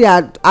somebody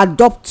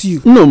adopt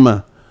you. No,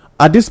 ma.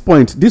 At this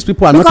point, these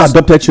people are not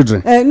adopted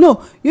children.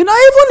 No, you know,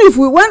 even if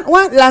we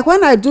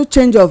when I do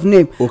change of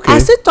name, okay, I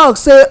still talk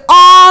say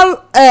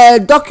all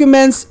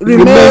documents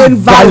remain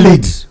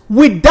valid.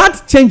 With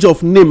that change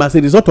of name as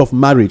a result of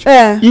marriage,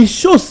 it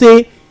shows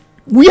say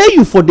where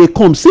you for they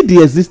come, see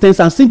the existence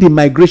and see the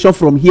migration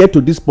from here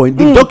to this point,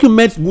 the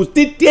documents will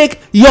still take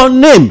your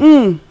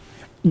name.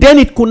 Then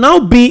it could now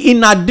be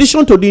in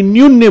addition to the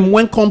new name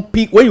when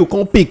you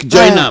come pick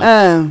join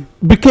them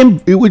became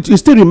it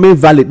still remain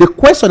valid. The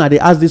question that they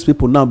ask these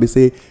people now be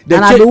say they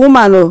and the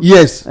woman oh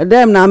yes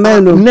them na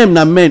men oh name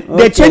na men okay.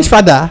 They change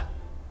father.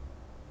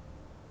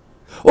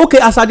 Okay,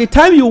 as at the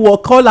time you were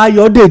call her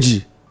your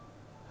Deji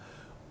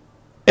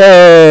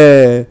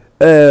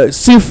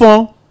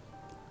Sifon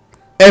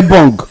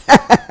Ebong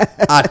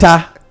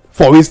Ata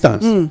for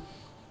instance,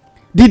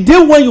 the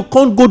day when you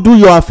can't go do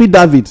your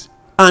affidavit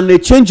and a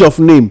change of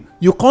name,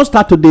 you can't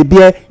start to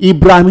bear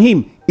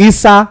Ibrahim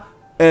Isa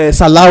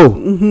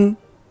Salao.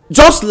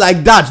 Just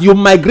like that, you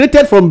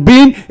migrated from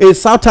being a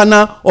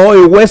southerner or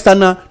a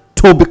westerner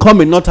to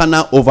become a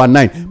northerner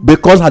overnight,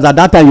 because at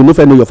that time you no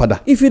know your father.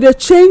 If you dey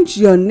change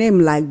your name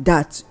like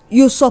that,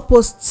 you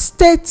suppose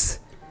state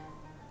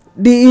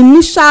the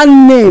initial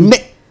name.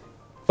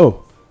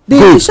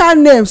 Initial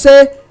name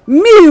say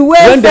me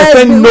when the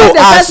first know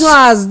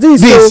as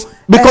this. So,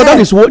 because that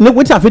is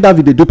which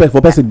affidavit they do for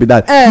person be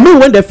that. Me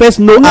when the first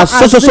know as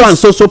so and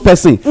so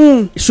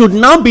person should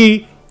now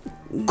be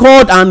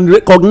called and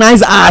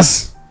recognized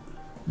as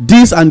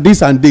this and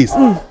this and this.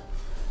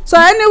 So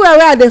anywhere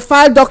where they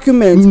file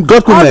documents,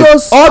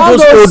 all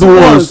those old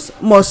ones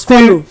must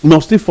still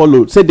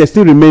follow. Say they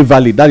still remain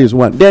valid. That is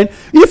one. Then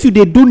if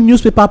they do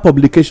newspaper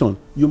publication,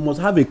 you must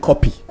have a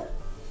copy.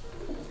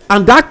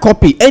 And that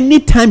copy,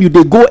 anytime you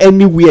they go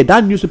anywhere,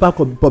 that newspaper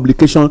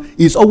publication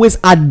is always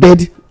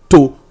added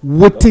to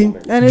waiting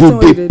you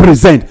they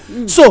present.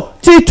 So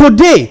till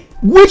today,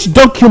 which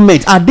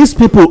document are these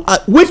people?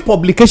 Which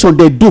publication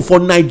they do for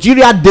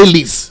Nigeria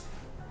dailies?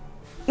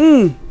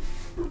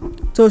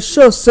 To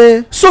show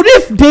say. So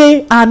if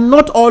they are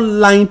not all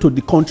lying to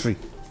the country,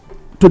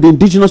 to the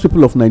indigenous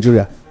people of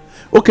Nigeria,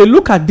 okay,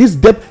 look at this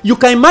depth. You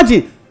can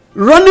imagine.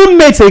 Running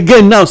mates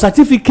again now,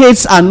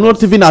 certificates are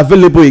not even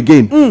available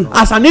again.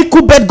 As an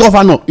incumbent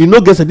governor, you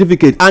no get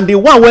certificate, and the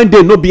one when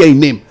they no be a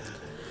name.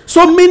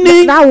 So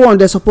meaning that one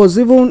they suppose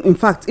even in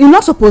fact e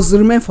not supposed to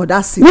remain for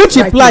that seat. Which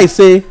implies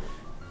say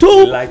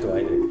he lied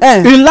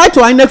to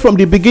INEC from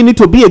the beginning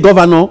to be a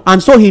governor,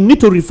 and so he need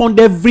to refund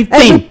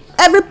everything.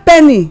 Every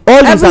penny.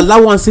 All his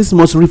allowances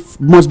must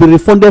be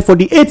refunded for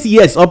the 8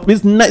 years up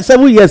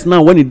 7 years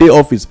now when he dey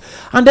office.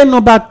 And then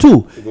number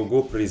 2, he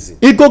go prison.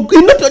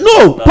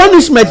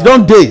 Punishment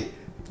don't dey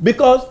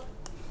because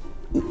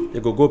he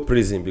go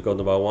prison because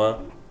number 1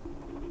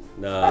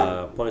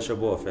 na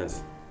punishable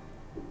offense.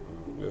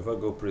 If I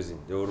go prison,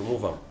 they will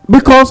remove him.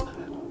 Because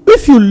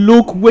if you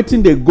look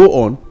wetin dey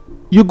go on,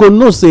 you go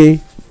know say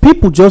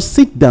people just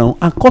sit down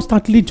and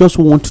constantly just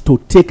want to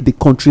take the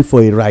country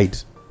for a ride.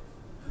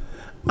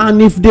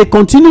 And if they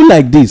continue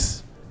like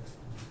this,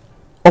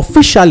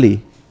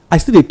 officially, I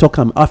still dey talk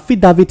am,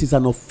 affidavit is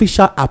an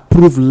official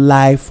approved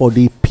lie for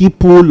the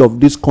people of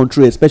this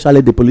country,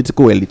 especially the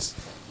political elites.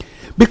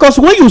 Because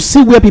when you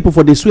see where people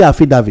for dey swear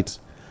affidavit,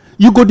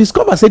 you go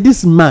discover say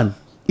this man,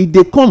 if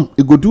they come,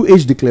 he go do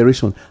age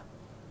declaration.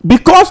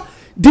 Because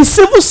the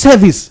civil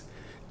service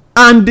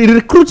and the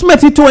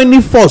recruitment into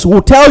any force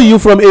will tell you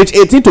from age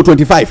 18 to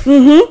 25.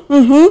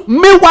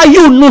 Meanwhile,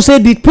 you know, say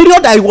the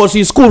period I was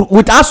in school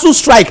with ASU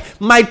strike,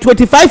 my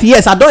 25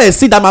 years, I don't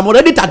exceed them. I'm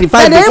already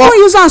 35. And they even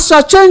use and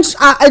shortchange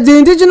the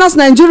indigenous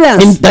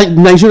Nigerians.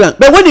 Nigerian.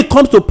 But when it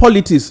comes to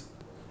politics,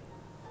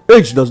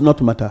 age does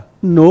not matter.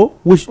 No.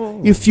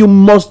 If you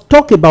must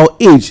talk about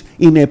age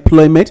in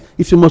employment,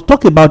 if you must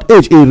talk about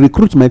age in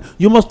recruitment,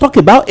 you must talk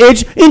about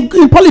age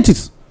in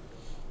politics.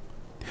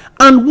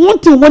 And one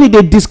thing, when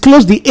they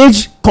disclose the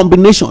age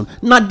combination,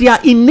 now their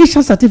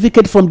initial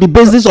certificate from the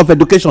basis of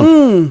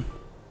education.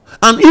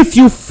 And if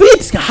you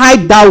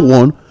hide that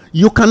one,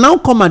 you can now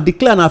come and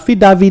declare an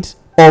affidavit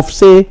of,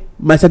 say,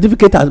 my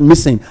certificate is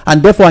missing,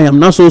 and therefore I am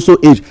now so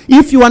age.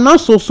 If you are now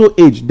so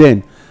age,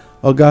 then,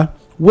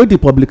 where the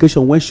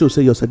publication when show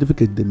say your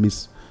certificate they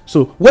miss.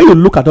 So when you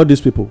look at all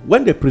these people,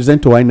 when they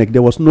present to INEC,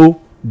 there was no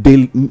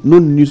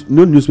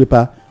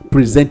newspaper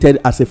presented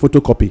as a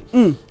photocopy.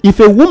 If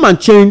a woman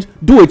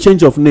do a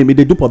change of name,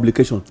 they do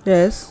publication.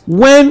 Yes.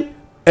 When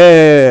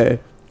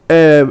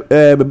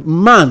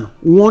man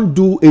won't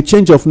do a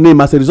change of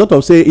name as a result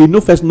of say he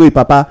no first know his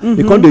papa,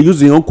 he can't use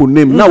his uncle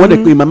name. Now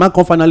when the mama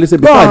come finally say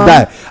before I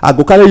die, I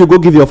go carry you go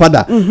give your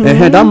father.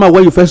 That man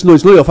when you first know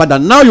it's not your father.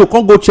 Now you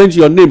can't go change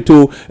your name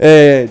to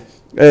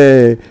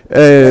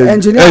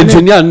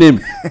engineer name.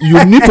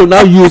 You need to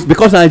now use,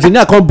 because an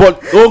engineer come,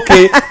 but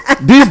okay,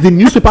 this is the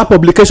newspaper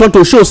publication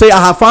to show say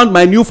I have found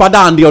my new father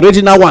and the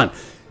original one.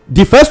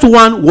 The first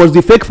one was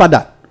the fake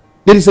father.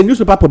 There is a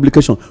newspaper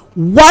publication.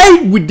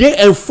 Why would they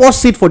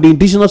enforce it for the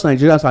indigenous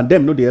Nigerians and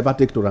them no they ever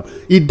take to them?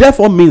 It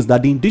therefore means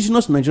that the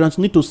indigenous Nigerians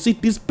need to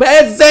sit these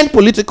present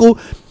political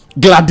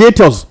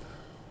gladiators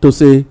to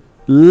say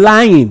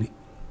lying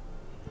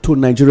to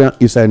Nigeria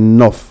is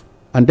enough.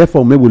 And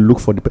therefore, maybe we'll look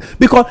for the...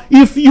 Because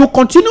if you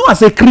continue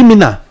as a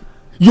criminal,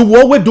 you will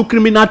always do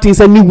criminal things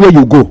anywhere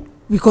you go.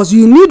 Because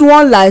you need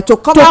one lie to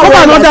cover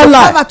another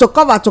lie. To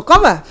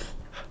cover.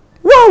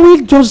 Why are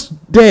we just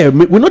there?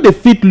 We know the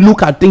fit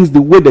look at things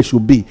the way they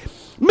should be.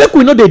 Make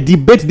we know they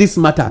debate this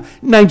matter.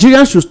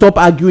 Nigerians should stop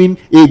arguing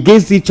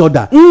against each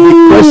other.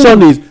 The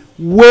question is,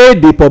 where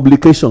the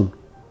publication?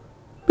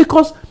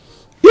 Because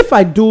if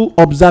I do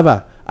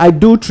Observer, I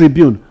do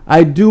Tribune,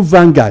 I do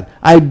Vanguard,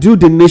 I do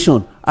The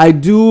Nation, I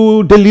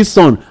do Daily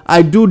Sun,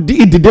 I do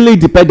the Daily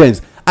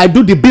Independence, I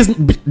do the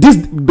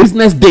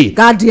business day,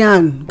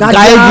 Guardian,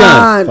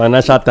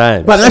 Financial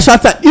Times.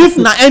 If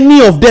na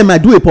any of them I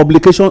do a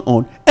publication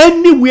on,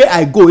 anywhere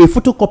I go, a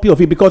photocopy of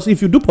it, because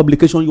if you do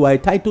publication, you are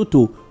entitled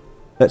to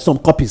some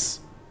copies.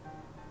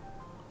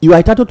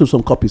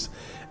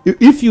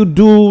 If you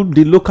do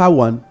the local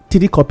one,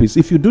 3 copies.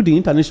 If you do the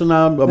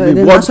international,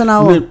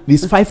 national one,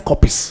 it's 5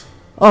 copies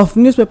of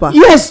newspaper.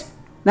 Yes.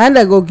 Now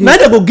they go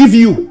give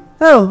you.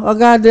 Oh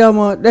God,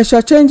 they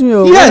shall change me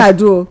when I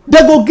do.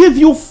 They go give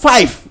you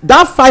 5.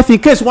 That 5, in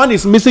case one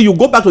is missing, you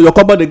go back to your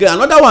cupboard again.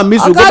 Another one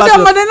missing, you go back to...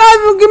 But they not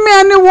even give me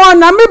any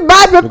one. I mean,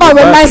 buy paper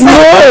with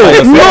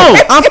myself. No.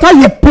 After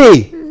you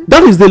pay,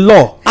 that is the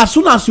law. As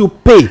soon as you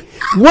pay,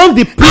 once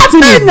the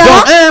printing is done,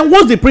 they're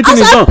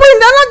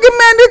not give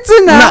me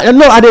anything now.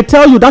 No, I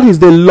tell you that is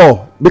the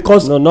law.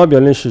 Because not be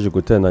only you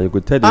could tell now. You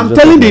could tell. I'm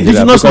telling the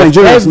indigenous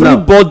Nigerians now.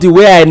 Everybody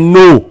where I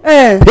know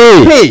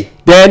pay.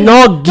 They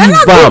not give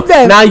up.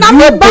 Now you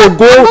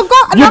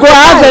go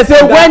ask and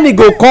say when it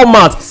go come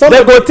out.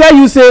 They go tell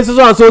you say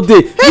so and so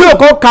day. You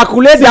go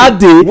calculate that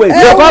day. You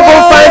go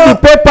find the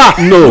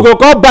paper. No. You go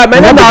come buy. My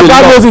name is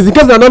Moses. In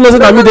case they don't know, say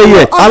me dey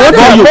here. I want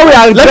to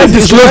tell you. Let me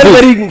disclose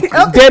this.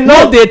 They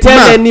know they tell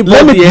anybody.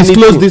 Let me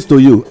disclose this to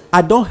you.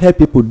 I don't help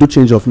people do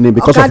change of name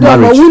because of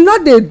marriage. We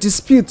not dey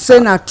dispute say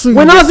na true.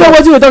 We not say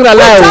wetin we talk that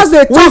lie.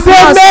 We say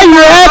may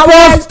you help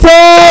us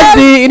tell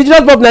the indigenous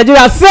people of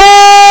Nigeria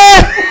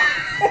say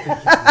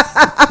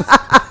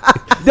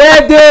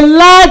they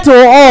lie to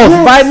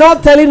us by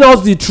not telling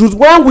us the truth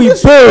when we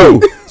pay.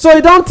 So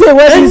you don't tell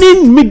when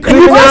any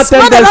criminal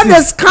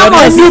tendencies on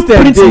any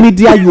print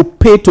media you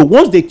pay to,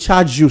 once they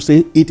charge you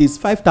say it is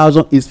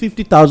 5,000, is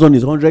 50,000,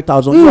 is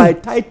 100,000, you are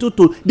entitled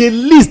to the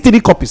least 3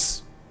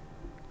 copies.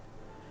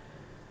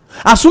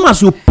 As soon as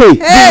you pay,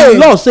 the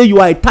law say you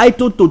are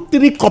entitled to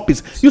 3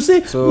 copies. You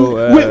see, so,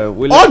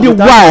 all the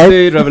while,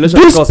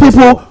 these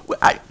people,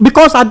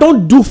 because I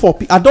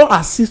don't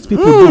assist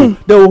people.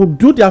 They will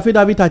do their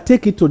affidavit. I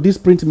take it to these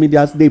print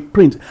media. They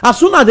print. As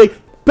soon as the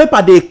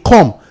paper they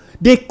come,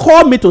 they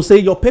call me to say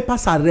your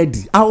papers are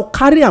ready. I'll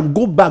carry them,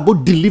 go back, go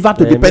deliver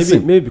to the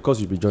person. Maybe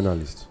because you be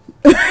journalist.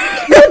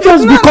 Not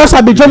just because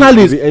I be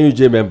journalist. The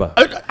NUJ member.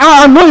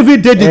 I know if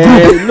it did the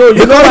group. No,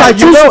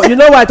 you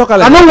know why I talk like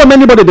that. I don't want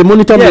anybody they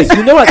monitor me. Yes,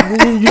 you know why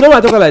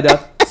I talk like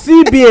that.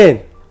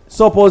 CBN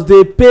suppose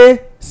they pay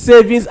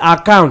savings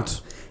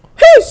account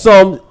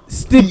some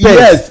stipends.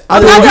 Yes,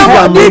 and the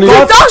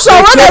deduction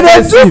what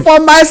they do for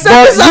my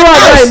savings account. But you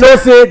and I know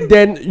say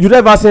then you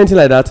never say anything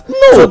like that.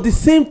 No. So the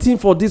same thing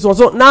for this one.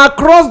 So now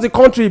across the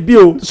country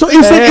bill. So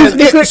it's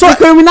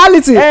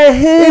criminality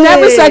in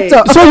every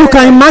sector. So you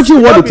can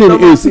imagine what the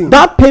thing is.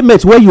 That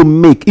payment where you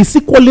make is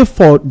equally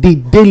for the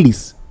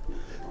dailies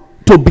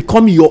to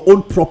become your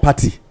own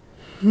property.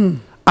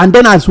 and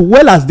then as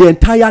well as the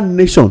entire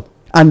nation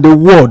and the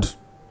world,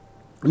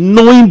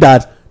 knowing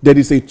that there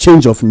is a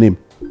change of name,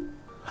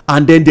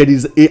 and then there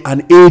is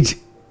an age.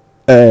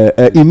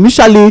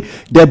 Initially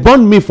they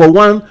born me for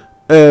one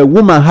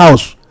woman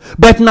house,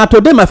 but now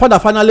today my father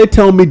finally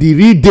tell me the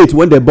real date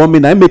when they born me.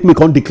 Now make me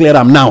come declare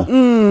am now,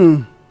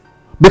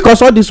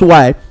 because all this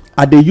why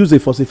I dey use a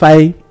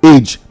falsify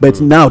age.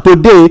 But now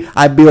today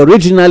I be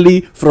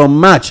originally from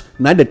March.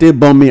 Now they take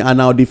born me, and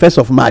now the 1st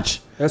of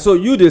March. And so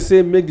you they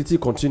say make the thing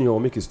continue or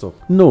make it stop?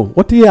 No,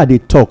 what here they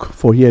talk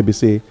for here be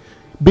say,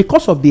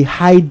 because of the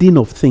hiding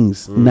of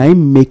things, now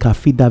make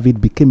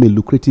affidavit became a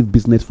lucrative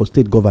business for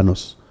state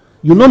governors.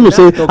 You know,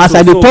 say as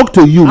I dey talk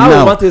to you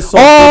now,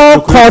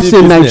 all courts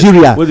in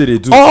Nigeria,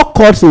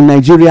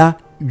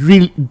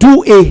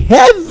 do a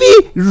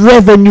heavy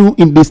revenue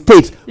in the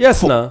state.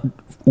 Yes, now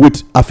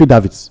with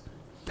affidavits,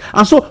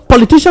 and so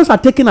politicians are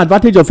taking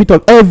advantage of it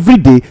every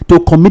day to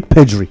commit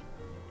perjury.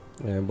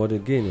 But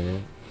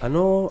again, I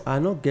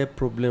no get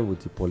problem with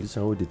the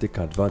politicians where they take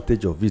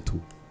advantage of it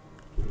too.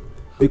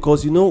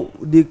 Because you know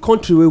the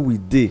country where we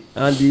dey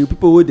and the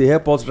people where they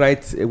help us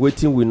write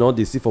waiting we know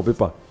they see for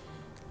paper.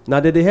 Now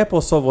they help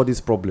us solve all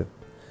this problem.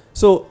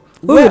 So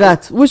who is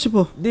that? Which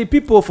people? The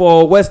people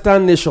for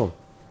Western nation,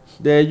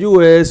 the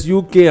US,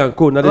 UK and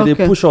co. Now they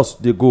push us,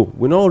 they go.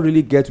 We don't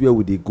really get where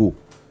we they go.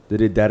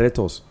 They direct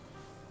us.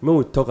 When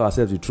we talk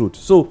ourselves the truth.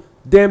 So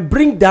then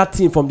bring that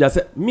thing from their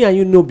me and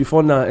you know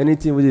before now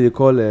anything we they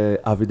call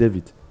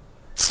affidavit.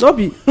 Not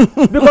be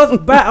because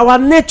by our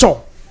nature,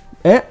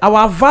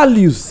 our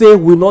values say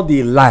we not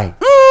they lie.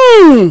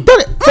 From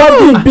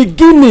the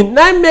beginning,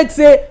 now make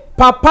say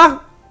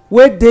Papa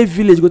where dey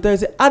village go tell you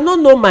say I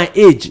don't know my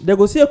age. They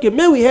go say okay,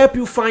 may we help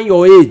you find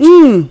your age.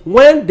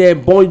 When they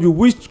born you,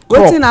 which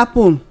crop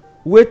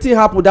wetin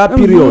happen that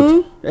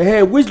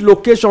period, which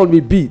location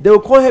will be. They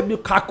will come help you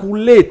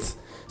calculate.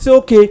 Say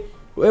okay,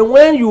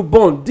 when you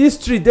born this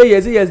street dey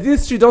years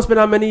this street don spend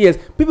how many years.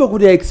 People go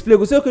dey explain,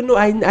 go say okay, no,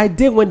 I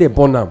dey when they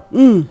born am.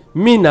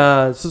 Me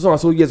na so and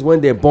so years when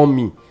they born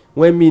me,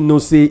 when me no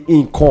say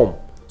income.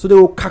 So they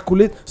will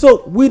calculate.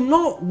 So we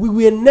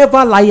were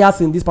never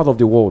liars in this part of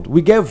the world.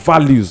 We get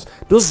values.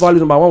 Those values,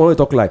 number one, when we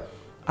talk lie.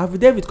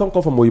 Affidavit come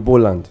from Oyibo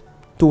land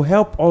to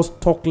help us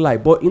talk lie.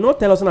 But you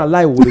not tell us in a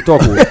lie when we talk.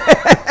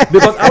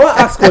 Because I want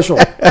to ask question.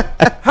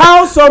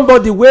 How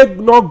somebody will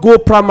not go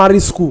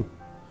primary school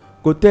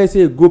go tell you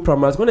say go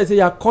primary school. When they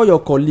say you call your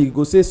colleague,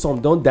 go say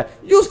some don't die.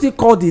 You still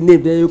call the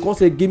name. Then you can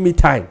say give me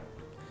time.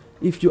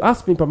 If you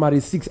ask me primary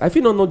 6, I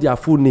feel not know their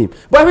full name.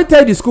 But I will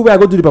tell you the school where I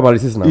go to the primary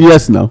 6 now.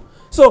 Yes, now.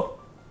 So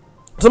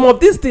some of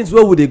these things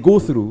where would they go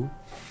through?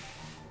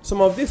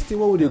 Some of these things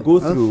where would they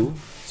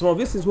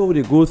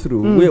go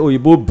through? Where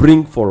Oyibo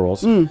bring for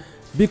us?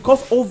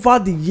 Because over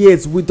the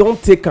years we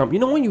don't take them. You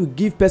know when you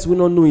give person we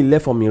don't know in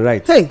left from in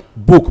right.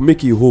 Book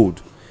make you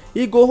hold.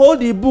 He go hold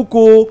the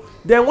book.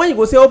 Then when you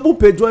go say open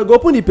page 1, you go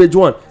open the page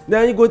 1.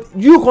 Then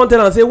you can't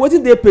tell and say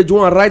waiting they page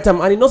 1 write them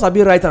and he knows I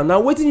be right. Now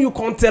waiting you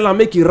can't tell and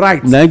make it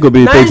right. Now go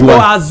be page 1.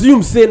 Now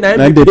assume say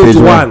now be page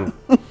 1.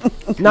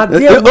 Now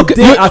there make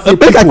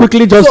I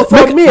quickly just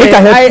so make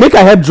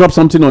I help drop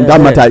something on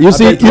that matter. You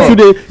see,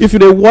 if you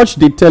they watch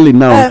the telling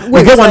now,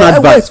 we get one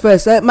advice. Wait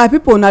first, my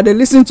people now they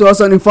listen to us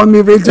on Inform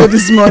Me Radio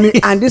this morning,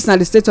 and this now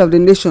the state of the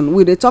nation.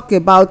 We they talk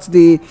about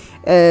the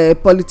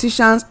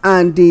politicians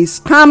and the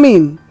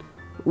scamming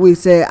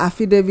with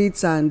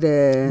affidavits and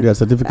their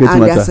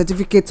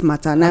certificate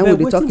matter. Now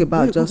we talk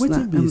about just now.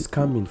 What is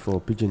scamming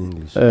for pidgin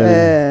English?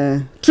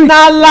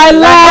 Now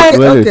lie,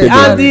 okay.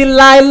 And the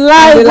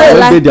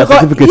lie.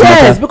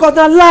 Because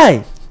that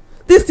lie.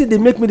 This thing they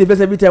make me the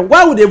best every time.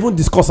 Why would they even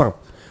discuss them?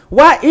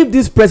 Why if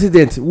this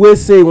president will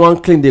say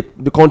one clean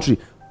the country?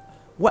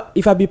 What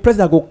if I be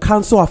president? I go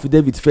cancel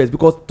affidavit first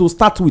because to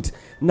start with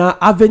now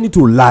avenue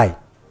to lie.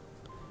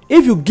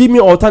 If you give me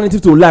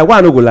alternative to lie, why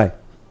I no go lie?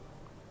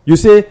 You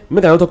say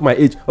make I not talk my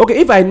age. Okay,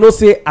 if I know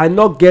say I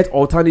not get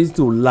alternative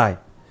to lie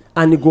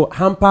and it go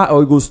hamper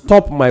or it go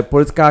stop my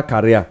political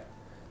career,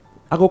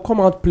 I go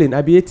come out plain.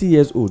 I be 80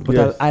 years old, but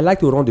yes. I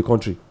like to run the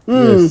country.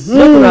 Yes.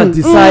 Make una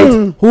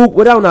decide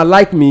whether una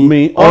like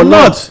me or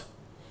not.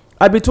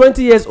 I be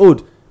 20 years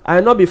old. I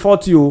not be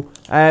 40,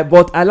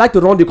 but I like to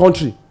run the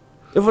country.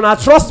 If una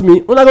trust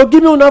me, una go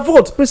give me una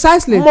vote.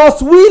 Precisely.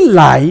 Must we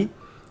lie?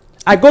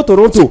 I go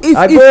Toronto.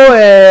 If you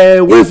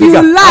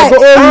lie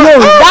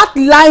alone, that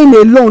lying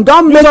alone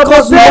don't make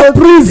us go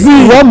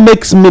prison. What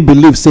makes me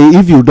believe say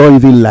if you don't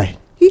even lie,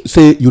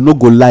 say you no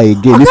go lie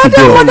again. If you do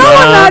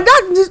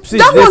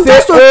that one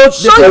just to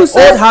show you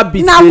say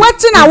now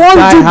wetin I wan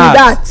do with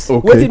that.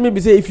 Wetin me be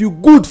say if you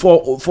good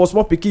for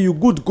small pikin, you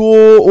good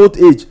go old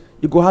age,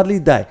 you go hardly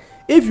die.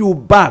 If you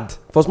bad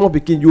for small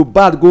pikin, you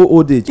bad go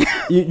old age,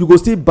 you go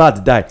still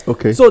bad die.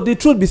 Okay. So the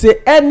truth be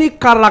say any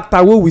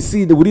character wey we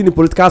see within the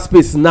political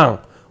space now,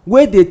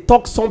 where they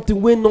talk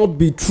something wey not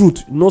be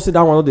truth, you know say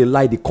that one no dey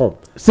lie dey come.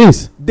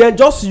 Since then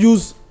just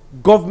use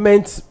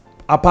government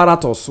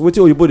apparatus,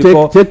 wetin oyibo dey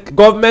call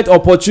government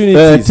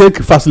opportunities.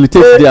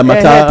 Facilitate their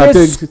matter.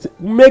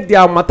 Make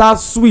their matter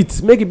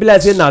sweet, make it be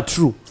like say na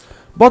true,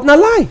 but na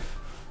lie.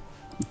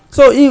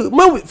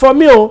 So for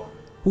me,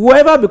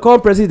 whoever become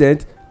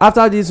president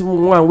after this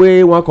one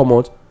way one come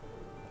out,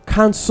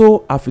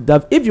 cancel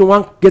affidavit. If you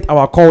want get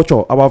our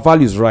culture, our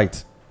values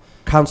right,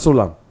 cancel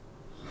them.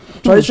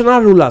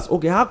 Traditional rulers,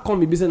 okay, how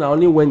come you be saying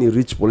only when you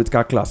reach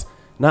political class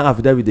now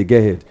affidavit they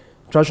get head?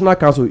 Traditional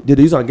council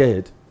they use and get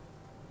head.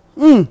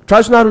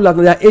 Traditional rulers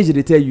na their age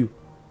they tell you.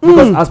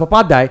 Because as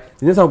papa die,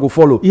 the next one go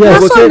follow. Yeah,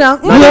 you go say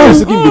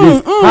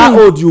how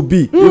old you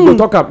be. You go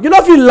talk up. You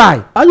don't feel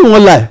lie. How you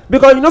won't lie?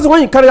 Because you know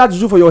when you carry that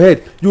juju for your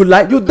head, you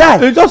lie, you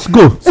die. You just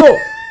go. So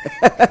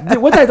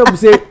what I talk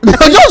say,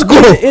 just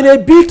go. In a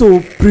bid to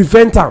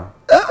prevent them,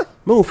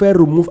 we fair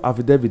remove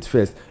affidavit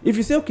first. If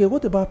you say okay,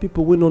 what about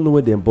people we don't know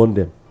when they born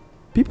them?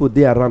 People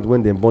they around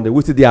when they born them,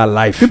 we say they are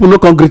alive. People no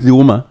come greet the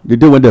woman the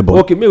day when they born.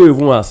 Okay, maybe we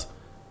even ask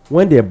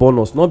when they born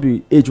us, not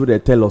be age where they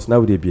tell us now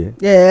we they be.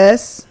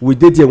 Yes. We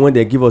did here when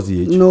they give us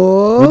the age.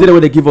 No. We did it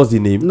when they give us the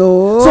name.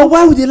 No. So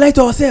why would they lie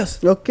to ourselves?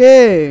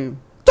 Okay.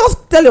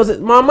 Just tell yourself.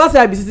 Mama say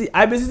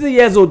I be 60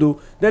 years old though.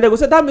 Then they go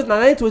say that means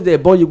 9 when they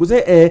born you. Go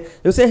say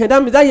you say hey,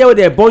 that means that year when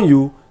they born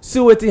you. See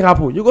what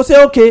happen. You go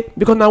say okay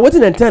because now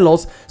waiting and tell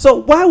us.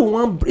 So why we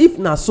want if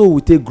na so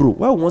we take grow?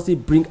 Why we want to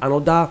bring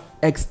another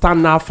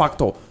external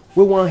factor?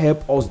 We want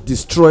help us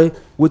destroy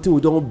what we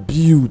don't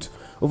build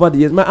over the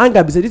years. My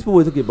anger be say these people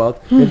we talk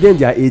about and then in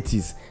their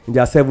 80s, in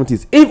their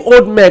 70s. If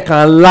old men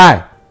can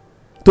lie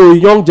to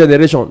young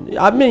generation,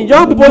 I mean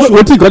young people should.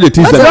 What you got to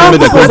teach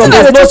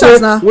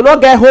them? We not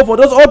get hope for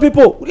those old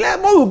people.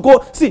 Let me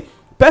go see.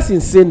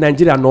 Person say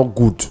Nigeria not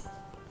good.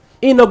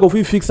 He not go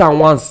fix am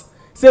once.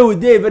 Say we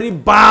dey a very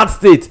bad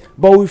state,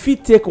 but we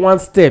fit take one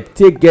step,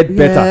 take get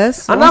better.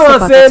 Yes, and that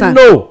one say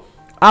no.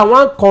 I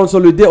want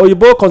consolidate or you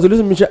both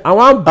consolidation mission. I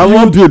want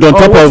build on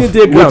top of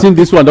wetin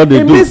this one don dey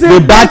do.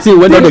 The bad thing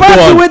when they go on. The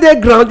bad thing wey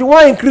dey ground you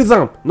wan increase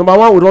am. Number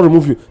one we don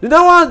remove you. The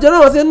other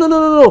one say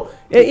no.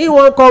 He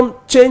wan come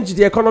change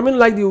the economy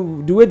like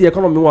the way the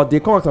economy want.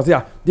 They come and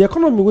say the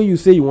economy wey you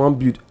say you wan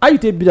build. How you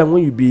take build am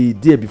when you be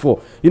there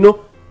before? You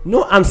know,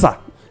 no answer.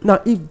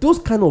 Now if those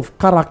kind of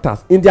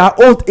characters in their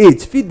old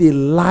age fit dey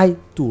lie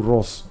to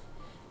us,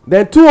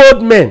 then two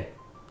old men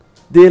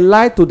dey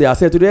lie to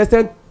themselves to the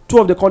extent two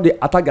of them come dey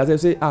attack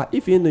themselves say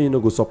if you know you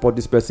no go support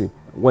this person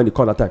when they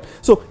come that time.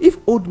 So if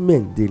old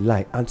men dey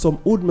lie and some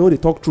old men wey dey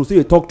talk true say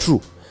they talk true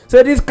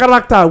say this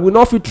character we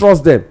no fit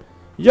trust them.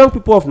 Young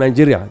people of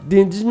Nigeria, the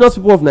indigenous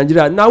people of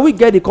Nigeria, now we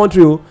get the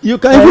country. You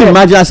can even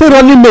imagine. I say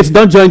running mates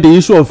don't join the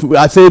issue of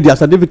I say their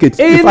certificates.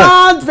 In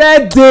not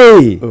that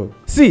day.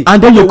 See,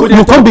 and then you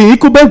come be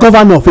incumbent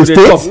governor of a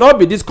state. Not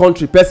be this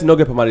country person not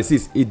get permanent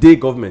seats. A day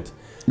government.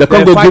 They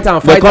come go fight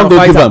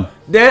am.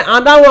 Then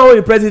and that one with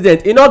the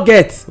president, he not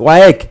get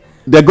WAEC.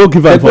 They go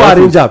give am for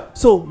arrange am.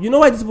 So you know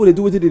why these people they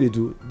do what they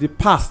do? The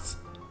past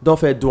don't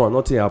fair do and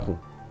nothing happen.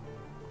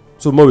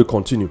 So more we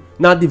continue.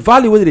 Now the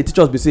value wey they teach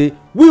us be say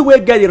we will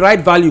get the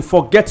right value,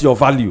 forget your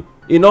value.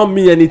 It not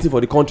mean anything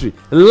for the country.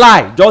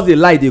 Lie, just the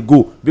lie they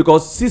go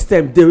because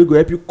system dey we go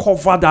help you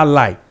cover that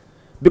lie.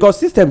 Because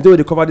system dey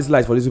they cover these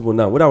lies for these people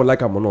now, whether I like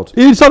them or not.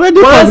 It's already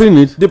covering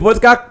it. The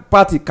political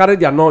party carry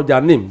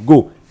their name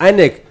go.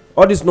 INEC,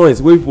 all this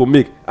noise wey people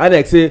make.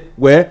 INEC say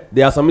where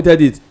they have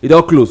submitted it, it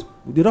all close.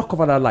 They don't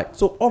cover that lie.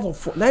 So all of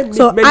so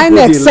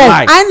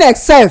INEC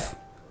self.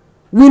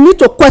 We need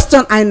to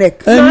question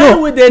INEC.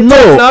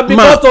 Now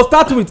because to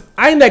start with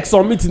INEC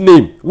submit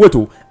name. Wait,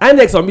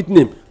 INEC submit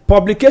name.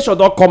 Publication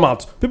don't come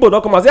out. People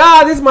don't come out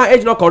say this my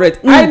age not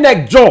correct.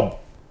 INEC job.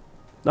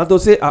 Now to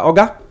say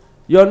Oga,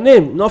 your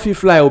name not fit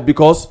fly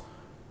because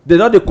they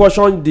don't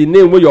question the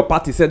name where your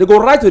party said. They go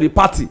right to the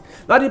party.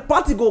 Now the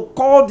party go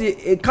call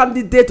the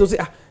candidate to say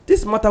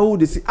this matter who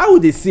they see. How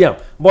would they see him?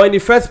 But in the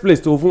first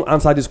place to even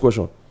answer this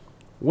question,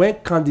 when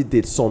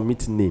candidates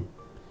submit name.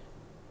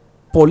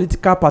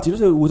 Political party, you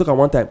know, we talk at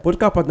one time.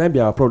 Political party not be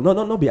our problem.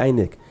 No, not be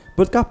INEC.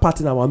 Political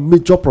party now our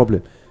major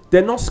problem.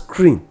 They're not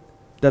screen,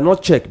 they're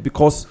not check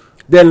because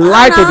they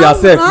lie to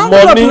themselves.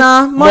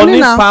 Money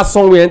pass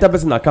somewhere enter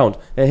person account.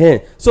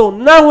 So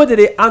now when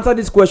they answer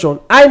this question,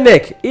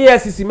 INEC,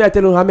 EFCC, may I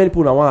tell you how many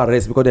people I want to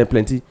arrest because they're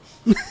plenty.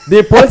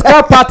 The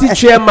political party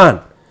chairman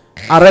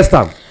arrest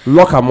them,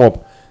 lock them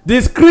up. The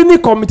screening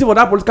committee for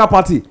that political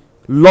party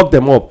lock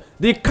them up.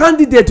 The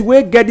candidate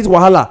will get this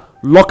wahala,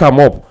 lock them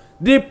up.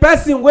 The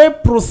person wey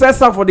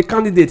process am for the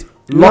candidate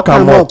lock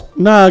am up.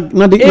 na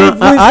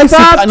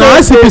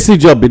ICPC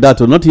job be that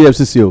o, not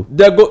EFCC o.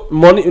 They go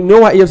money. You know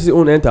why EFCC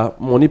own enter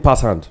money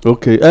pass hand.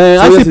 Okay,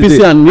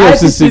 ICPC and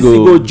EFCC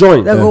go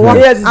join.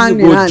 EFCC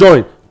go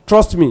join.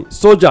 Trust me,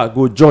 soldier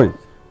go join,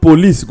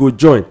 police go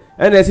join,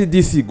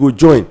 NSCDC go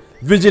join,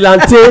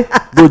 vigilante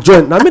go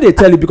join. Na me dey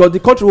tell you because the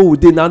country wey we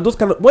dey now, those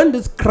kind of when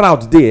this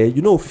crowd dey,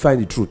 you know, we find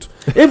the truth.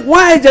 If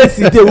one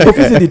agency dey, we go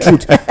fit see the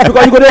truth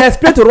because you go dey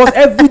explain to us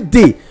every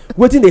day.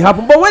 wetin dey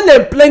happen. But when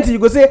dem plenty, you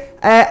go say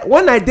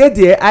when I dey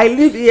there I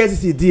leave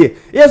EFCC there.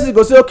 EFCC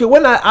go say okay,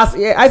 when I as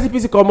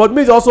ICPC comot,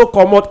 me also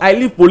comot, I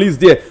leave police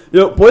there.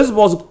 Police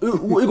must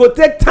e go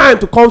take time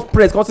to come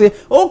press come say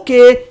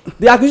okay,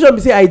 the accusation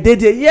be say I dey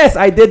there. Yes,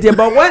 I dey there,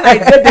 but when I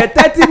dey there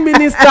 30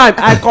 minutes time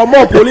I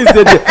comot, police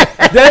dey there.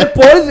 Then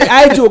police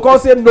IG go come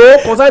say no,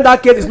 concerning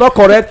that case is not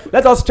correct,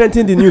 let us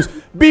strengthen the news.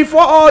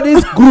 Before all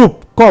this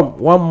group come,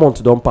 1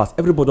 month don pass,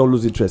 everybody don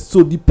lose interest.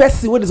 So the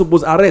person wey dey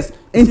suppose arrest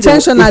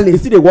intentionally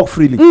still dey work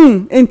freely.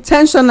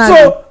 Intentionally.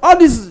 So all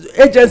these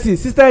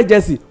agencies, sister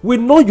agency, we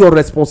know your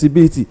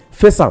responsibility,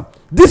 face am.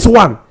 This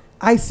one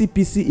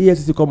ICPC,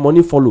 EFCC come,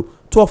 money follow,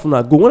 12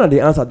 una go. When I dey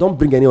answer, don't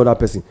bring any other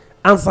person,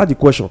 answer the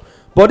question.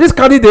 But this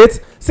candidate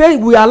saying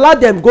we allow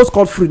them go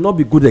scot free, not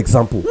be good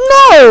example.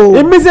 No,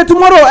 it means say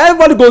tomorrow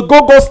everybody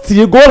go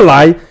steal, go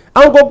lie,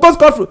 and go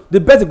scot free. The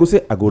best go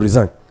say I go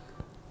resign.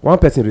 One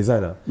person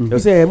resign now. They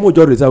say hey, mo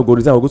just resign,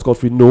 go scot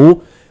free.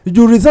 No,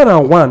 you resign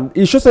and one,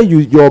 it shows say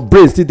your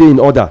brain still dey in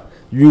order.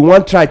 You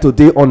want try to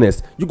dey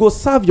honest, you go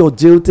serve your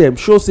jail term,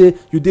 show say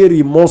you dey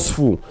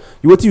remorseful,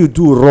 wetin you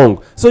do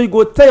wrong. So you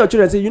go tell your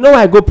children say, you know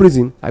why I go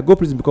prison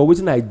because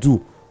wetin I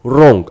do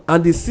wrong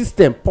and the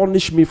system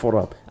punish me for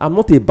am. I'm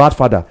not a bad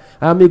father,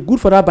 I am a good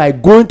father by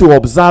going to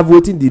observe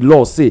wetin the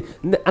law say,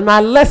 and na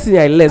lesson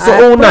I learn.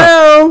 So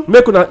now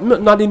make una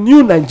the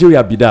new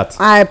Nigeria be that.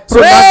 I pray. So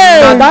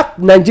na that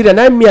Nigeria,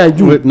 na me and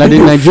you. Na the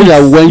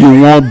Nigeria when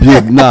you wan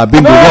build now, be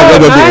the one wey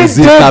don dey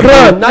exist.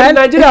 Na the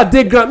Nigeria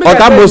dey ground.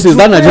 Oga Moses,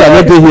 that Nigeria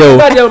no dey here o.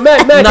 Na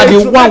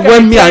the one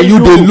when me and you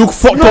dey look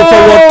forward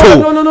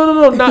to.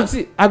 No. Now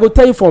see, I go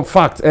tell you from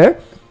fact.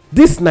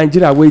 This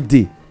Nigeria wey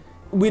dey.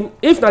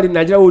 If na the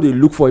Nigeria wey dey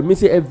look for, it means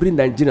say every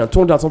Nigerian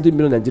 200-something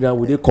million Nigerian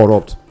we dey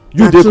corrupt.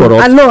 You dey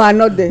corrupt. I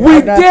know dey.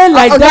 We dey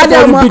like that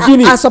from the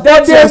beginning. I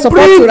support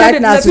you right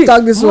now to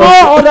talk this one.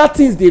 More other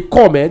things dey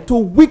come to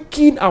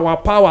weaken our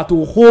power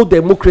to hold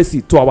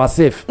democracy to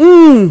ourselves.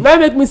 Now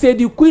make me say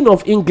the Queen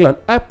of England,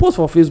 I post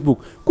for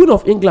Facebook, Queen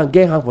of England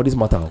get hand for this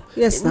matter.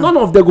 Yes, none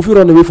of them go fit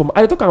run away from.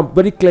 I talk am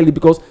very clearly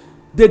because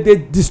they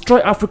destroy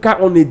Africa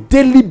on a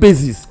daily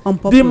basis.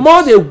 The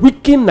more they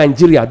weaken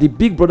Nigeria, the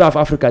big brother of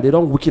Africa, they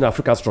don't weaken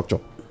Africa's structure.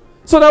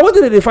 So now what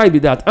did they fight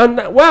with that? And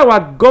why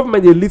our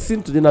government they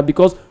listen to them now?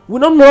 Because we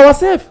don't know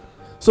ourselves.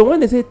 So when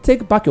they say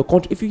take back your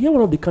country, if you hear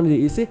one of the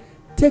candidates, they say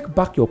take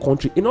back your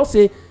country. You not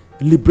say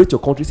liberate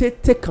your country. Say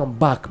take them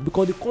back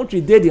because the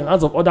country they in the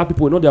hands of other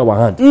people, not their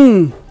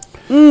hand.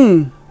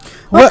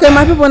 Okay,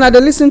 my people, now they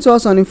listen to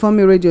us on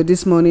Informe Radio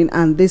this morning,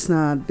 and this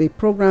now the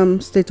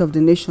program State of the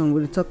Nation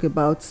will talk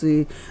about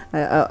the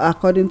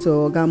according to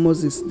Oga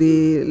Moses,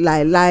 the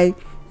lie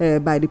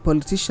by the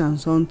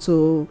politicians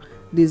onto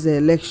this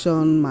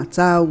election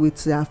matter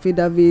with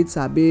affidavits,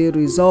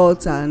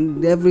 results,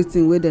 and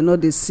everything where they know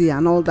they see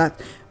and all that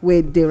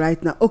where they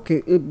right now.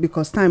 Okay,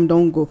 because time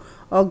don't go.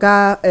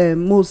 Oga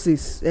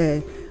Moses,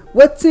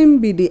 wetin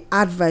be the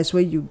advice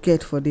wey you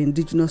get for the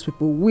indigenous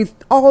people with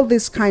all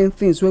these kind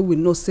things wey we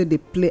know say dey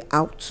play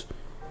out?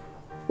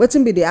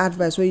 Wetin be the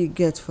advice wey you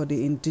get for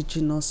the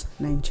indigenous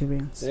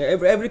Nigerians?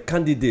 Every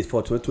candidate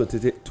for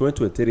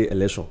 2023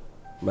 election,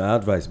 my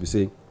advice be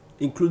say,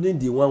 including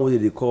the one wey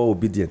they call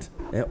obedient,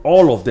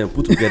 all of them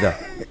put together,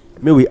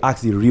 may we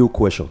ask the real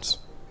questions.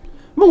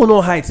 We will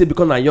not hide say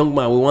because na young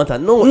man we want to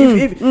know.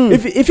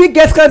 If he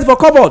gets credit for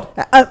cupboard,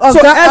 so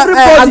everybody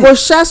I go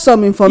share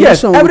some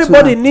information. Yes,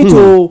 everybody need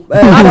to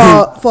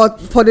for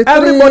the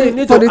everybody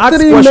need to ask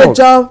three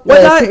major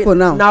people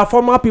now. Now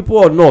former people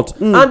or not,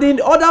 and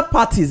the other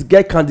parties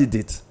get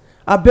candidates.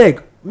 I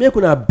beg, make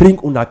una bring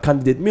una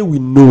candidate. May we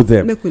know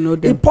them. Make we know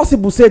them. If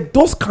possible, say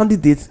those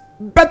candidates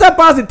better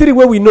pass the three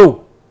where we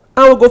know.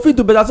 And we go fit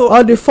to better. So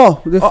or the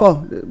four they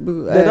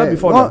not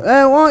before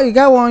one you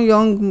got one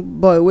young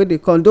boy where they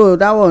come, though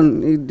that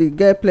one they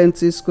get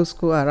plenty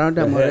school around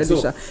them already.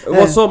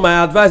 So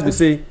my advice be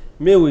say,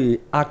 may we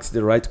ask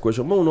the right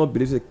question. May we not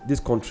believe this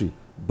country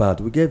bad.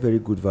 We get very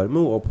good value.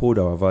 May we uphold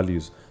our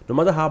values. No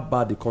matter how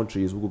bad the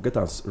country is, we will get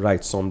us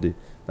right someday.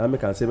 That make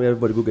can say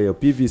everybody go get your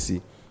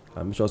PVC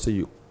and make sure say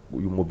you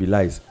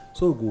mobilize.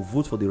 So we go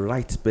vote for the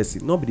right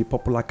person, not be the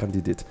popular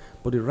candidate,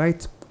 but the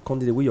right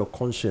candidate where your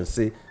conscience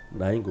say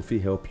na him go fit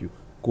help you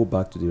go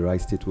back to the right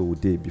state where we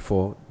dey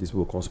before this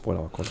will come spoil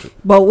our country.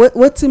 But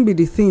wetin be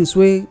the things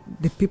wey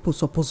the people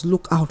suppose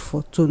look out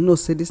for to know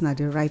say this na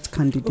the right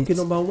candidate? Okay,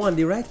 number one,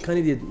 the right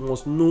candidate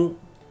must know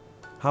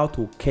how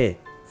to care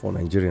for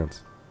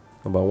Nigerians.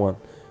 Number one,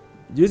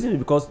 the reason is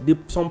because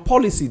some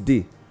policy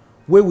dey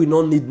wey we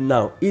no need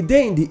now, e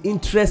dey in the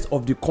interest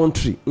of the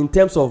country in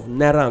terms of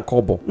naira and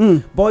kobo,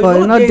 but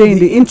e no dey in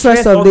the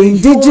interest of the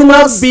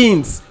indigenous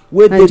beings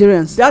wey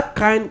Nigerians. That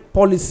kind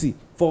policy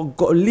for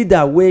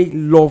leader wey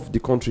love the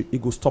country, e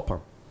go stop am.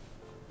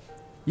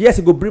 Yes,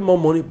 e go bring more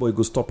money, but e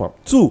go stop am.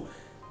 Two,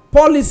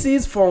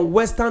 policies from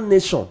Western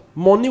nation,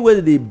 money wey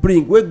they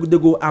bring, wey they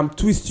go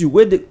twist you,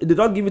 wey they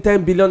don give you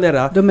 10 billion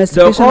naira,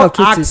 domestication of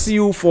treaties, ask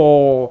you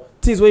for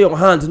things wey your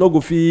hand no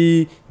go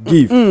fit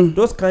give.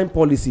 Those kind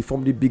policy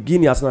from the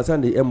beginning, as una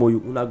sign the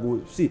MOU,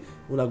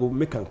 una go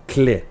make am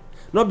clear.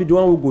 not be the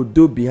one who go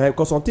do behind,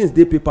 because some things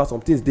dey paper,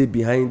 some things dey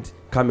behind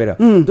camera.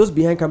 Those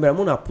behind camera,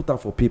 una put am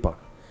for paper,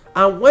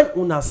 and when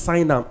una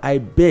sign am, I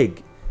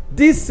beg,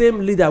 this same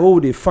leader wey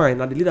we dey find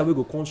na the leader wey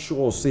go come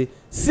show us say,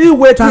 see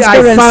wetin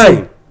I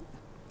sign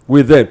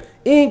with them,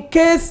 in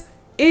case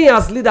he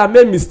as leader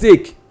make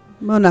mistake,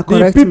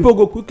 the people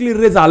go quickly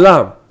raise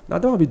alarm. Na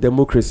that one be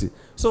democracy.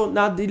 So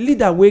na the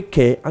leader wey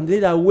care and the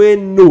leader wey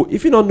know,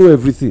 if you don't know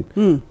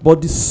everything,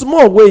 but the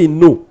small way you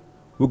know,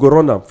 we go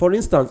run am. For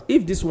instance,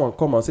 if this one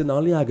come and say na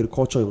only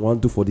agriculture you wan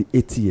do for the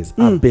 8 years,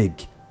 I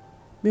beg,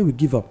 may we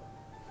give up,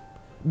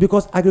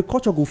 because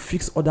agriculture go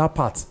fix other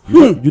parts.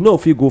 You know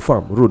if you go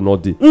farm, road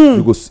not dey,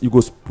 you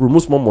go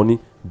remove small money,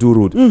 do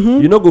road.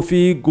 You know go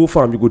fit go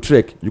farm, you go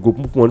trek, you go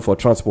put money for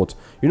transport.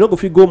 You know go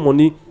fit go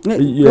money,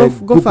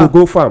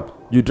 go farm,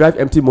 you drive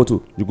empty motor,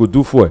 you go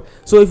do fuel.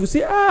 So if you say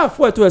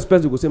fuel too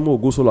expensive, you go say more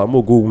go solar,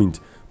 more go wind,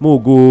 more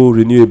go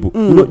renewable.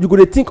 You know you go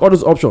dey think all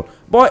those options,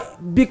 but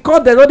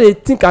because they no dey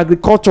think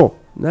agriculture,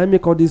 na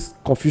make all this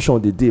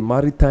confusion dey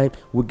maritime.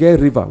 We get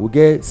river, we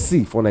get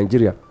sea for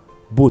Nigeria,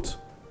 both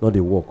no dey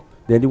work.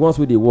 Then the ones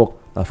wey dey work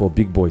are for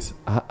big boys.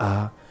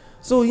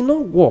 So e no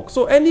work.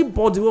 So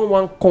anybody wey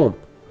wan come,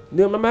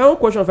 my own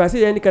question, if I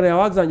see any kind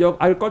of ask your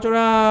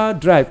agricultural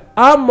drive,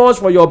 how much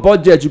for your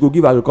budget you go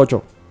give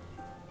agriculture?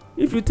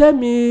 If you tell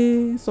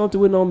me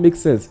something wey no make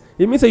sense,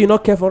 it means say you no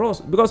care for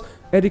us, because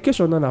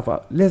education now na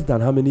for less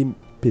than how many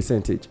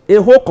percentage? A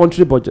whole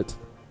country budget.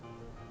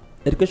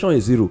 Education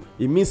is zero.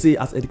 It means say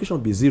as education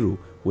be zero,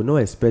 we no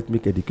expect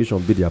make education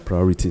be their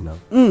priority now.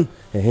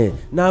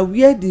 Now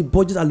where the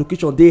budget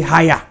allocation dey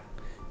higher,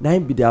 na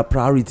be their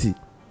priority.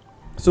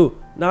 So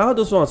now all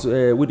those ones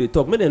wey dey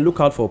talk, make dem look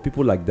out for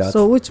people like that.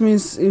 So which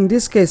means in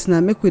this case now,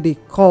 make we dey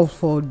call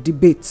for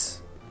debate.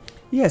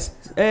 Yes,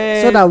 so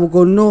that we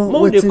go know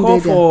wetin dey there. More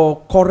dey call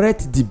for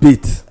correct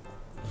debate.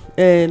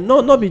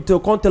 No be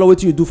to come tell us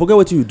wetin you do, forget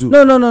wetin you do.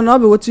 No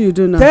be wetin you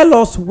do now. Tell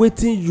us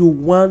wetin you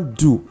wan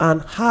do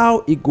and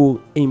how e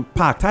go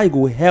impact, how e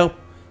go help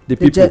the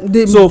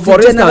people. So for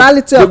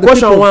instance, the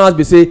question one ask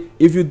be say,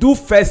 if you do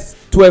first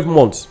 12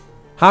 months,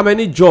 how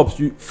many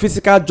jobs,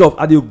 physical jobs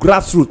at the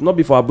grassroots, not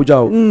be for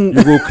Abuja,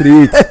 you go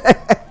create?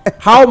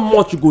 How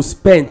much you go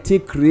spend to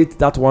create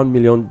that 1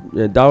 million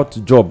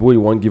that job wey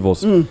you wan give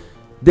us?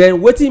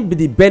 Then wetin be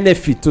the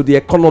benefit to the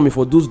economy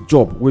for those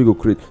jobs wey you go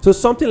create? So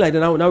something like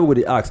that. Now we go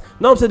dey ask.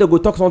 Now say they go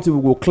talk something,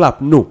 we go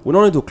clap. No, we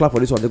don't need to clap for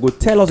this one. They go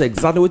tell us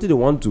exactly what they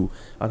want to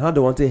and how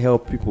they want to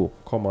help people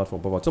come out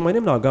from poverty. So my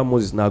name na Oga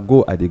Moses. Now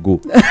go, I dey go.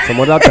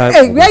 Some other time.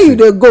 Hey, where you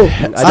dey go?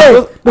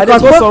 I dey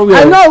go somewhere.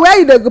 I know where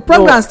you dey go.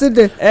 Program still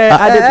dey.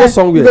 I dey go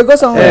somewhere. You dey go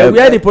somewhere.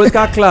 Where the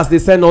political class they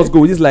send us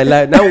go. This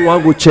like now we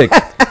want go check.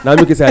 Now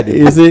make it say I dey.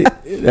 You see,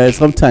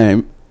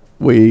 sometimes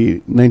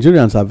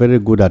Nigerians are very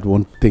good at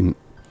one thing.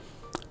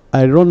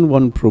 I run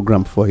one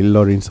program for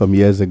Ilorin some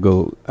years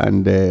ago,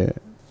 and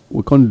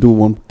we can't do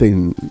one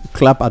thing,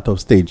 clap out of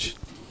stage.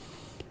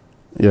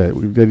 Yeah,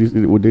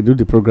 they do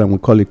the program, we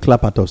call it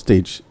clap out of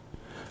stage.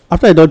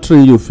 After I don't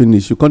train you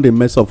finish, you can't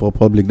mess up for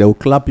public, they will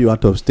clap you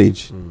out of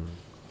stage.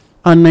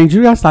 And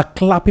Nigerians are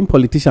clapping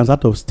politicians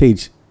out of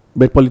stage,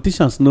 but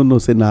politicians no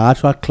say na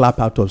actual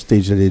clap out of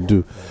stage that they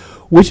do.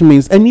 Which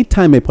means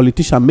anytime a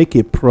politician make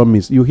a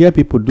promise, you hear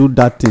people do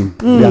that thing,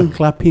 they are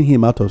clapping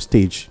him out of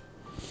stage.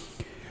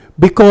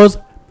 Because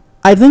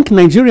I think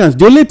Nigerians,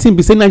 the only thing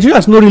be say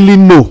Nigerians don't really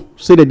know.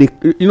 Say that they,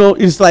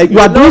 it's like you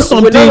are doing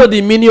something. We don't know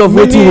the meaning of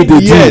what we do.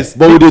 Yes,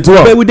 but we they do.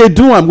 But we they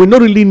do them. We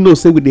don't really know.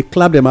 Say we they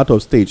clap them out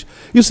of stage.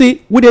 You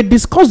see, we they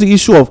discuss the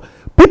issue of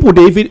people.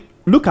 They even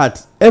look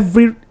at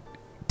every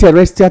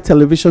terrestrial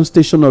television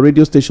station or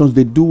radio stations.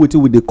 They do what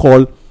they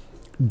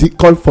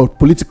call for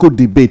political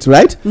debate,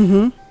 right?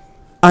 And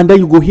then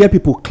you go hear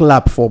people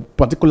clap for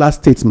particular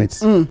statements.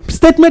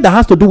 Statement that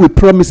has to do with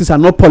promises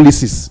and not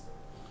policies.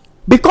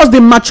 Because the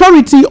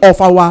maturity of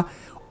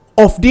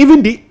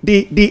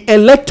the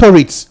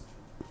electorate,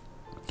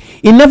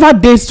 it never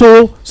dey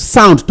so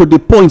sound to the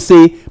point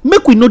say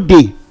make we no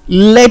dey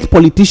let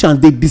politicians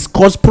dey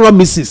discuss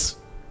promises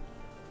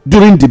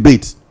during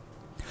debate.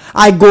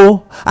 I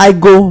go.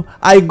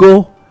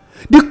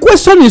 The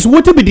question is,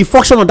 what will be the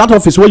function of that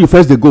office where you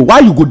first dey go? Why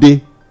you go there?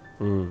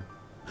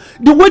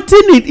 The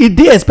wetin it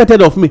dey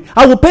expected of me?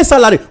 I will pay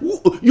salary.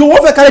 You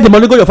wan fit carry the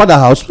money go your father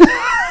house?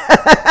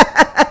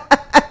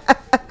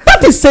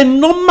 It's a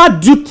normal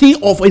duty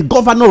of a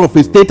governor of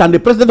a state and the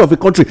president of a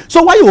country.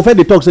 So why you offend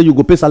the talk say you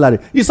go pay salary?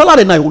 Your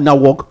salary now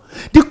work.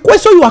 The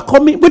question you are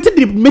coming, what did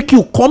they make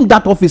you come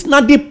that office?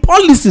 Now the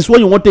policies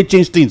when you want to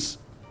change things.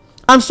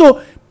 And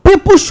so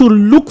people should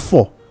look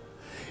for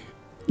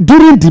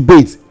during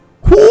debate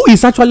who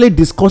is actually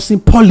discussing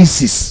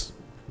policies.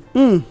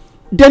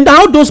 Then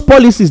how those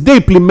policies they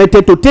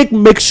implemented to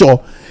make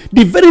sure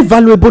the very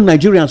valuable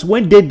Nigerians,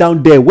 when they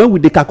down there, when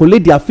they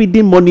calculate their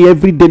feeding money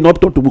every day,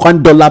 not up to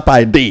 $1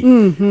 per day,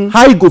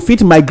 how you go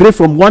fit migrate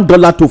from $1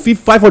 to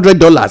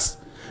 $500?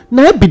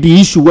 Now be the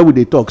issue where we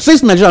dey talk.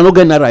 Since Nigeria no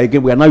get naira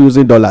again, we are now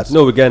using dollars.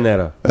 No, we get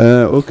naira.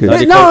 Okay.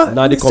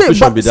 Now the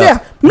confusion be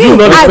that. Me,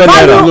 I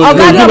value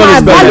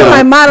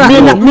my naira.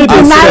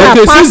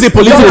 Okay, since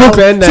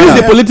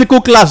the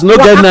political class no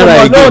get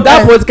naira again. No,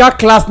 that political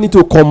class need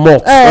to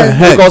comot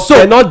because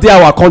they not dey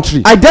our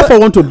country. I therefore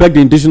want to beg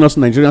the indigenous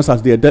Nigerians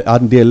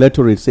and the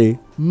electorate say,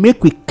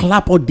 make we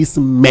clap all these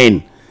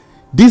men.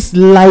 These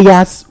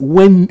liars,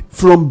 when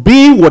from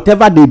being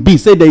whatever they be,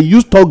 say they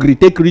use toggery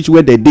take reach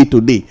where they did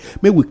today,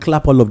 may we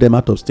clap all of them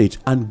out of stage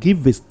and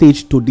give a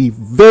stage to the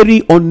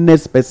very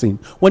honest person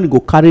when he go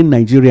carry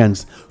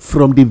Nigerians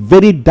from the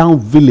very down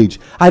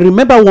village. I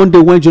remember one day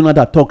when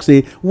Jonathan talk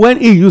say when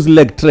he use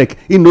leg trek,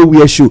 he no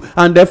wear shoe,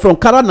 and then from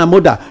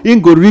Karanamoda he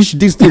go reach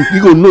this thing, he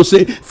go know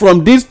say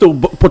from this to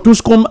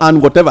Potuskum and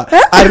whatever.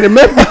 I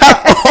remember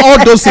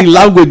all those in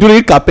language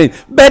during campaign,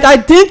 but I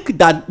think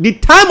that the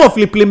time of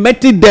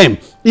implementing them,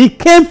 he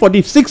came for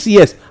the 6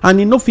 years and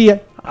he no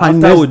fear.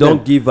 After we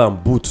don't give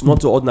am boot, not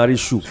to ordinary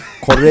shoe,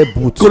 correct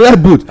boot.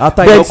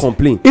 After you don't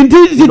complain, he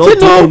not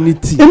do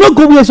anything. He not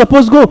go where he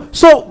suppose go.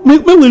 So we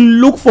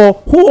look for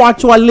who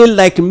actually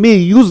like me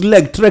use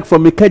leg trek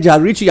from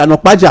Ikeja reach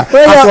Yanopaja.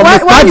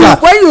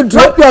 When you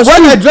drop your shoe,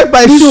 when I drop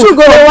my shoe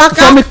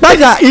from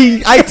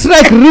Ikeja, I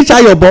trek reach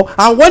Ayobo,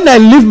 and when I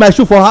leave my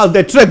shoe for house,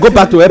 the trek go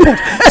back to airport.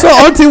 So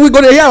until we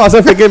go to hear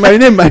ourselves again, my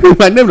name na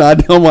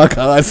Adeomo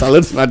I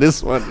salute for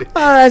this one.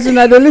 All right, so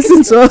now they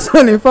listen to us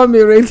on Inform Me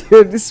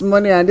Radio this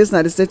morning. And this is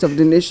not the state of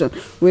the nation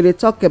where they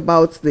talk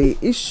about the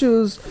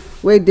issues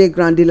where they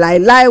grant the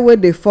lie where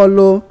they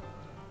follow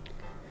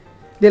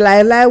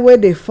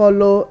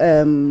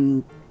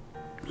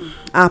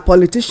our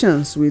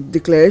politicians with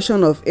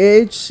declaration of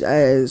age,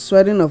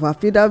 swearing of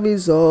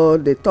affidavits, or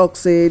they talk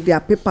say their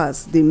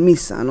papers they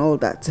miss and all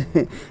that.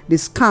 The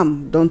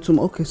scam done too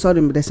much. Okay, sorry,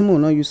 but the will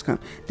not use scam.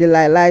 The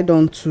lie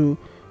done too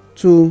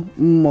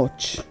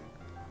much.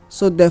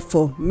 So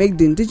therefore, make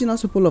the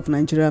indigenous people of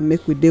Nigeria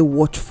make we dey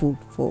watchful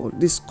for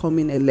this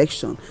coming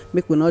election.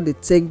 Make we not dey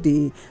take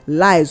the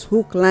lies,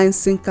 hook, line,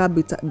 sinker,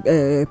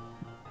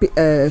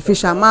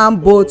 fisherman,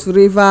 boat,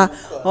 river,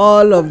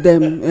 all of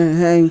them,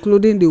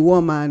 including the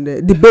worm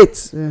and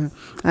debates and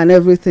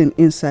everything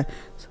inside.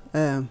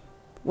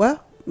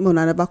 Well,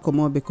 Mona never come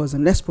on because the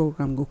next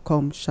program will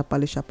come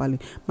sharply.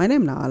 My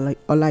name now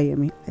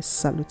Olayemi. I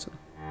salute you.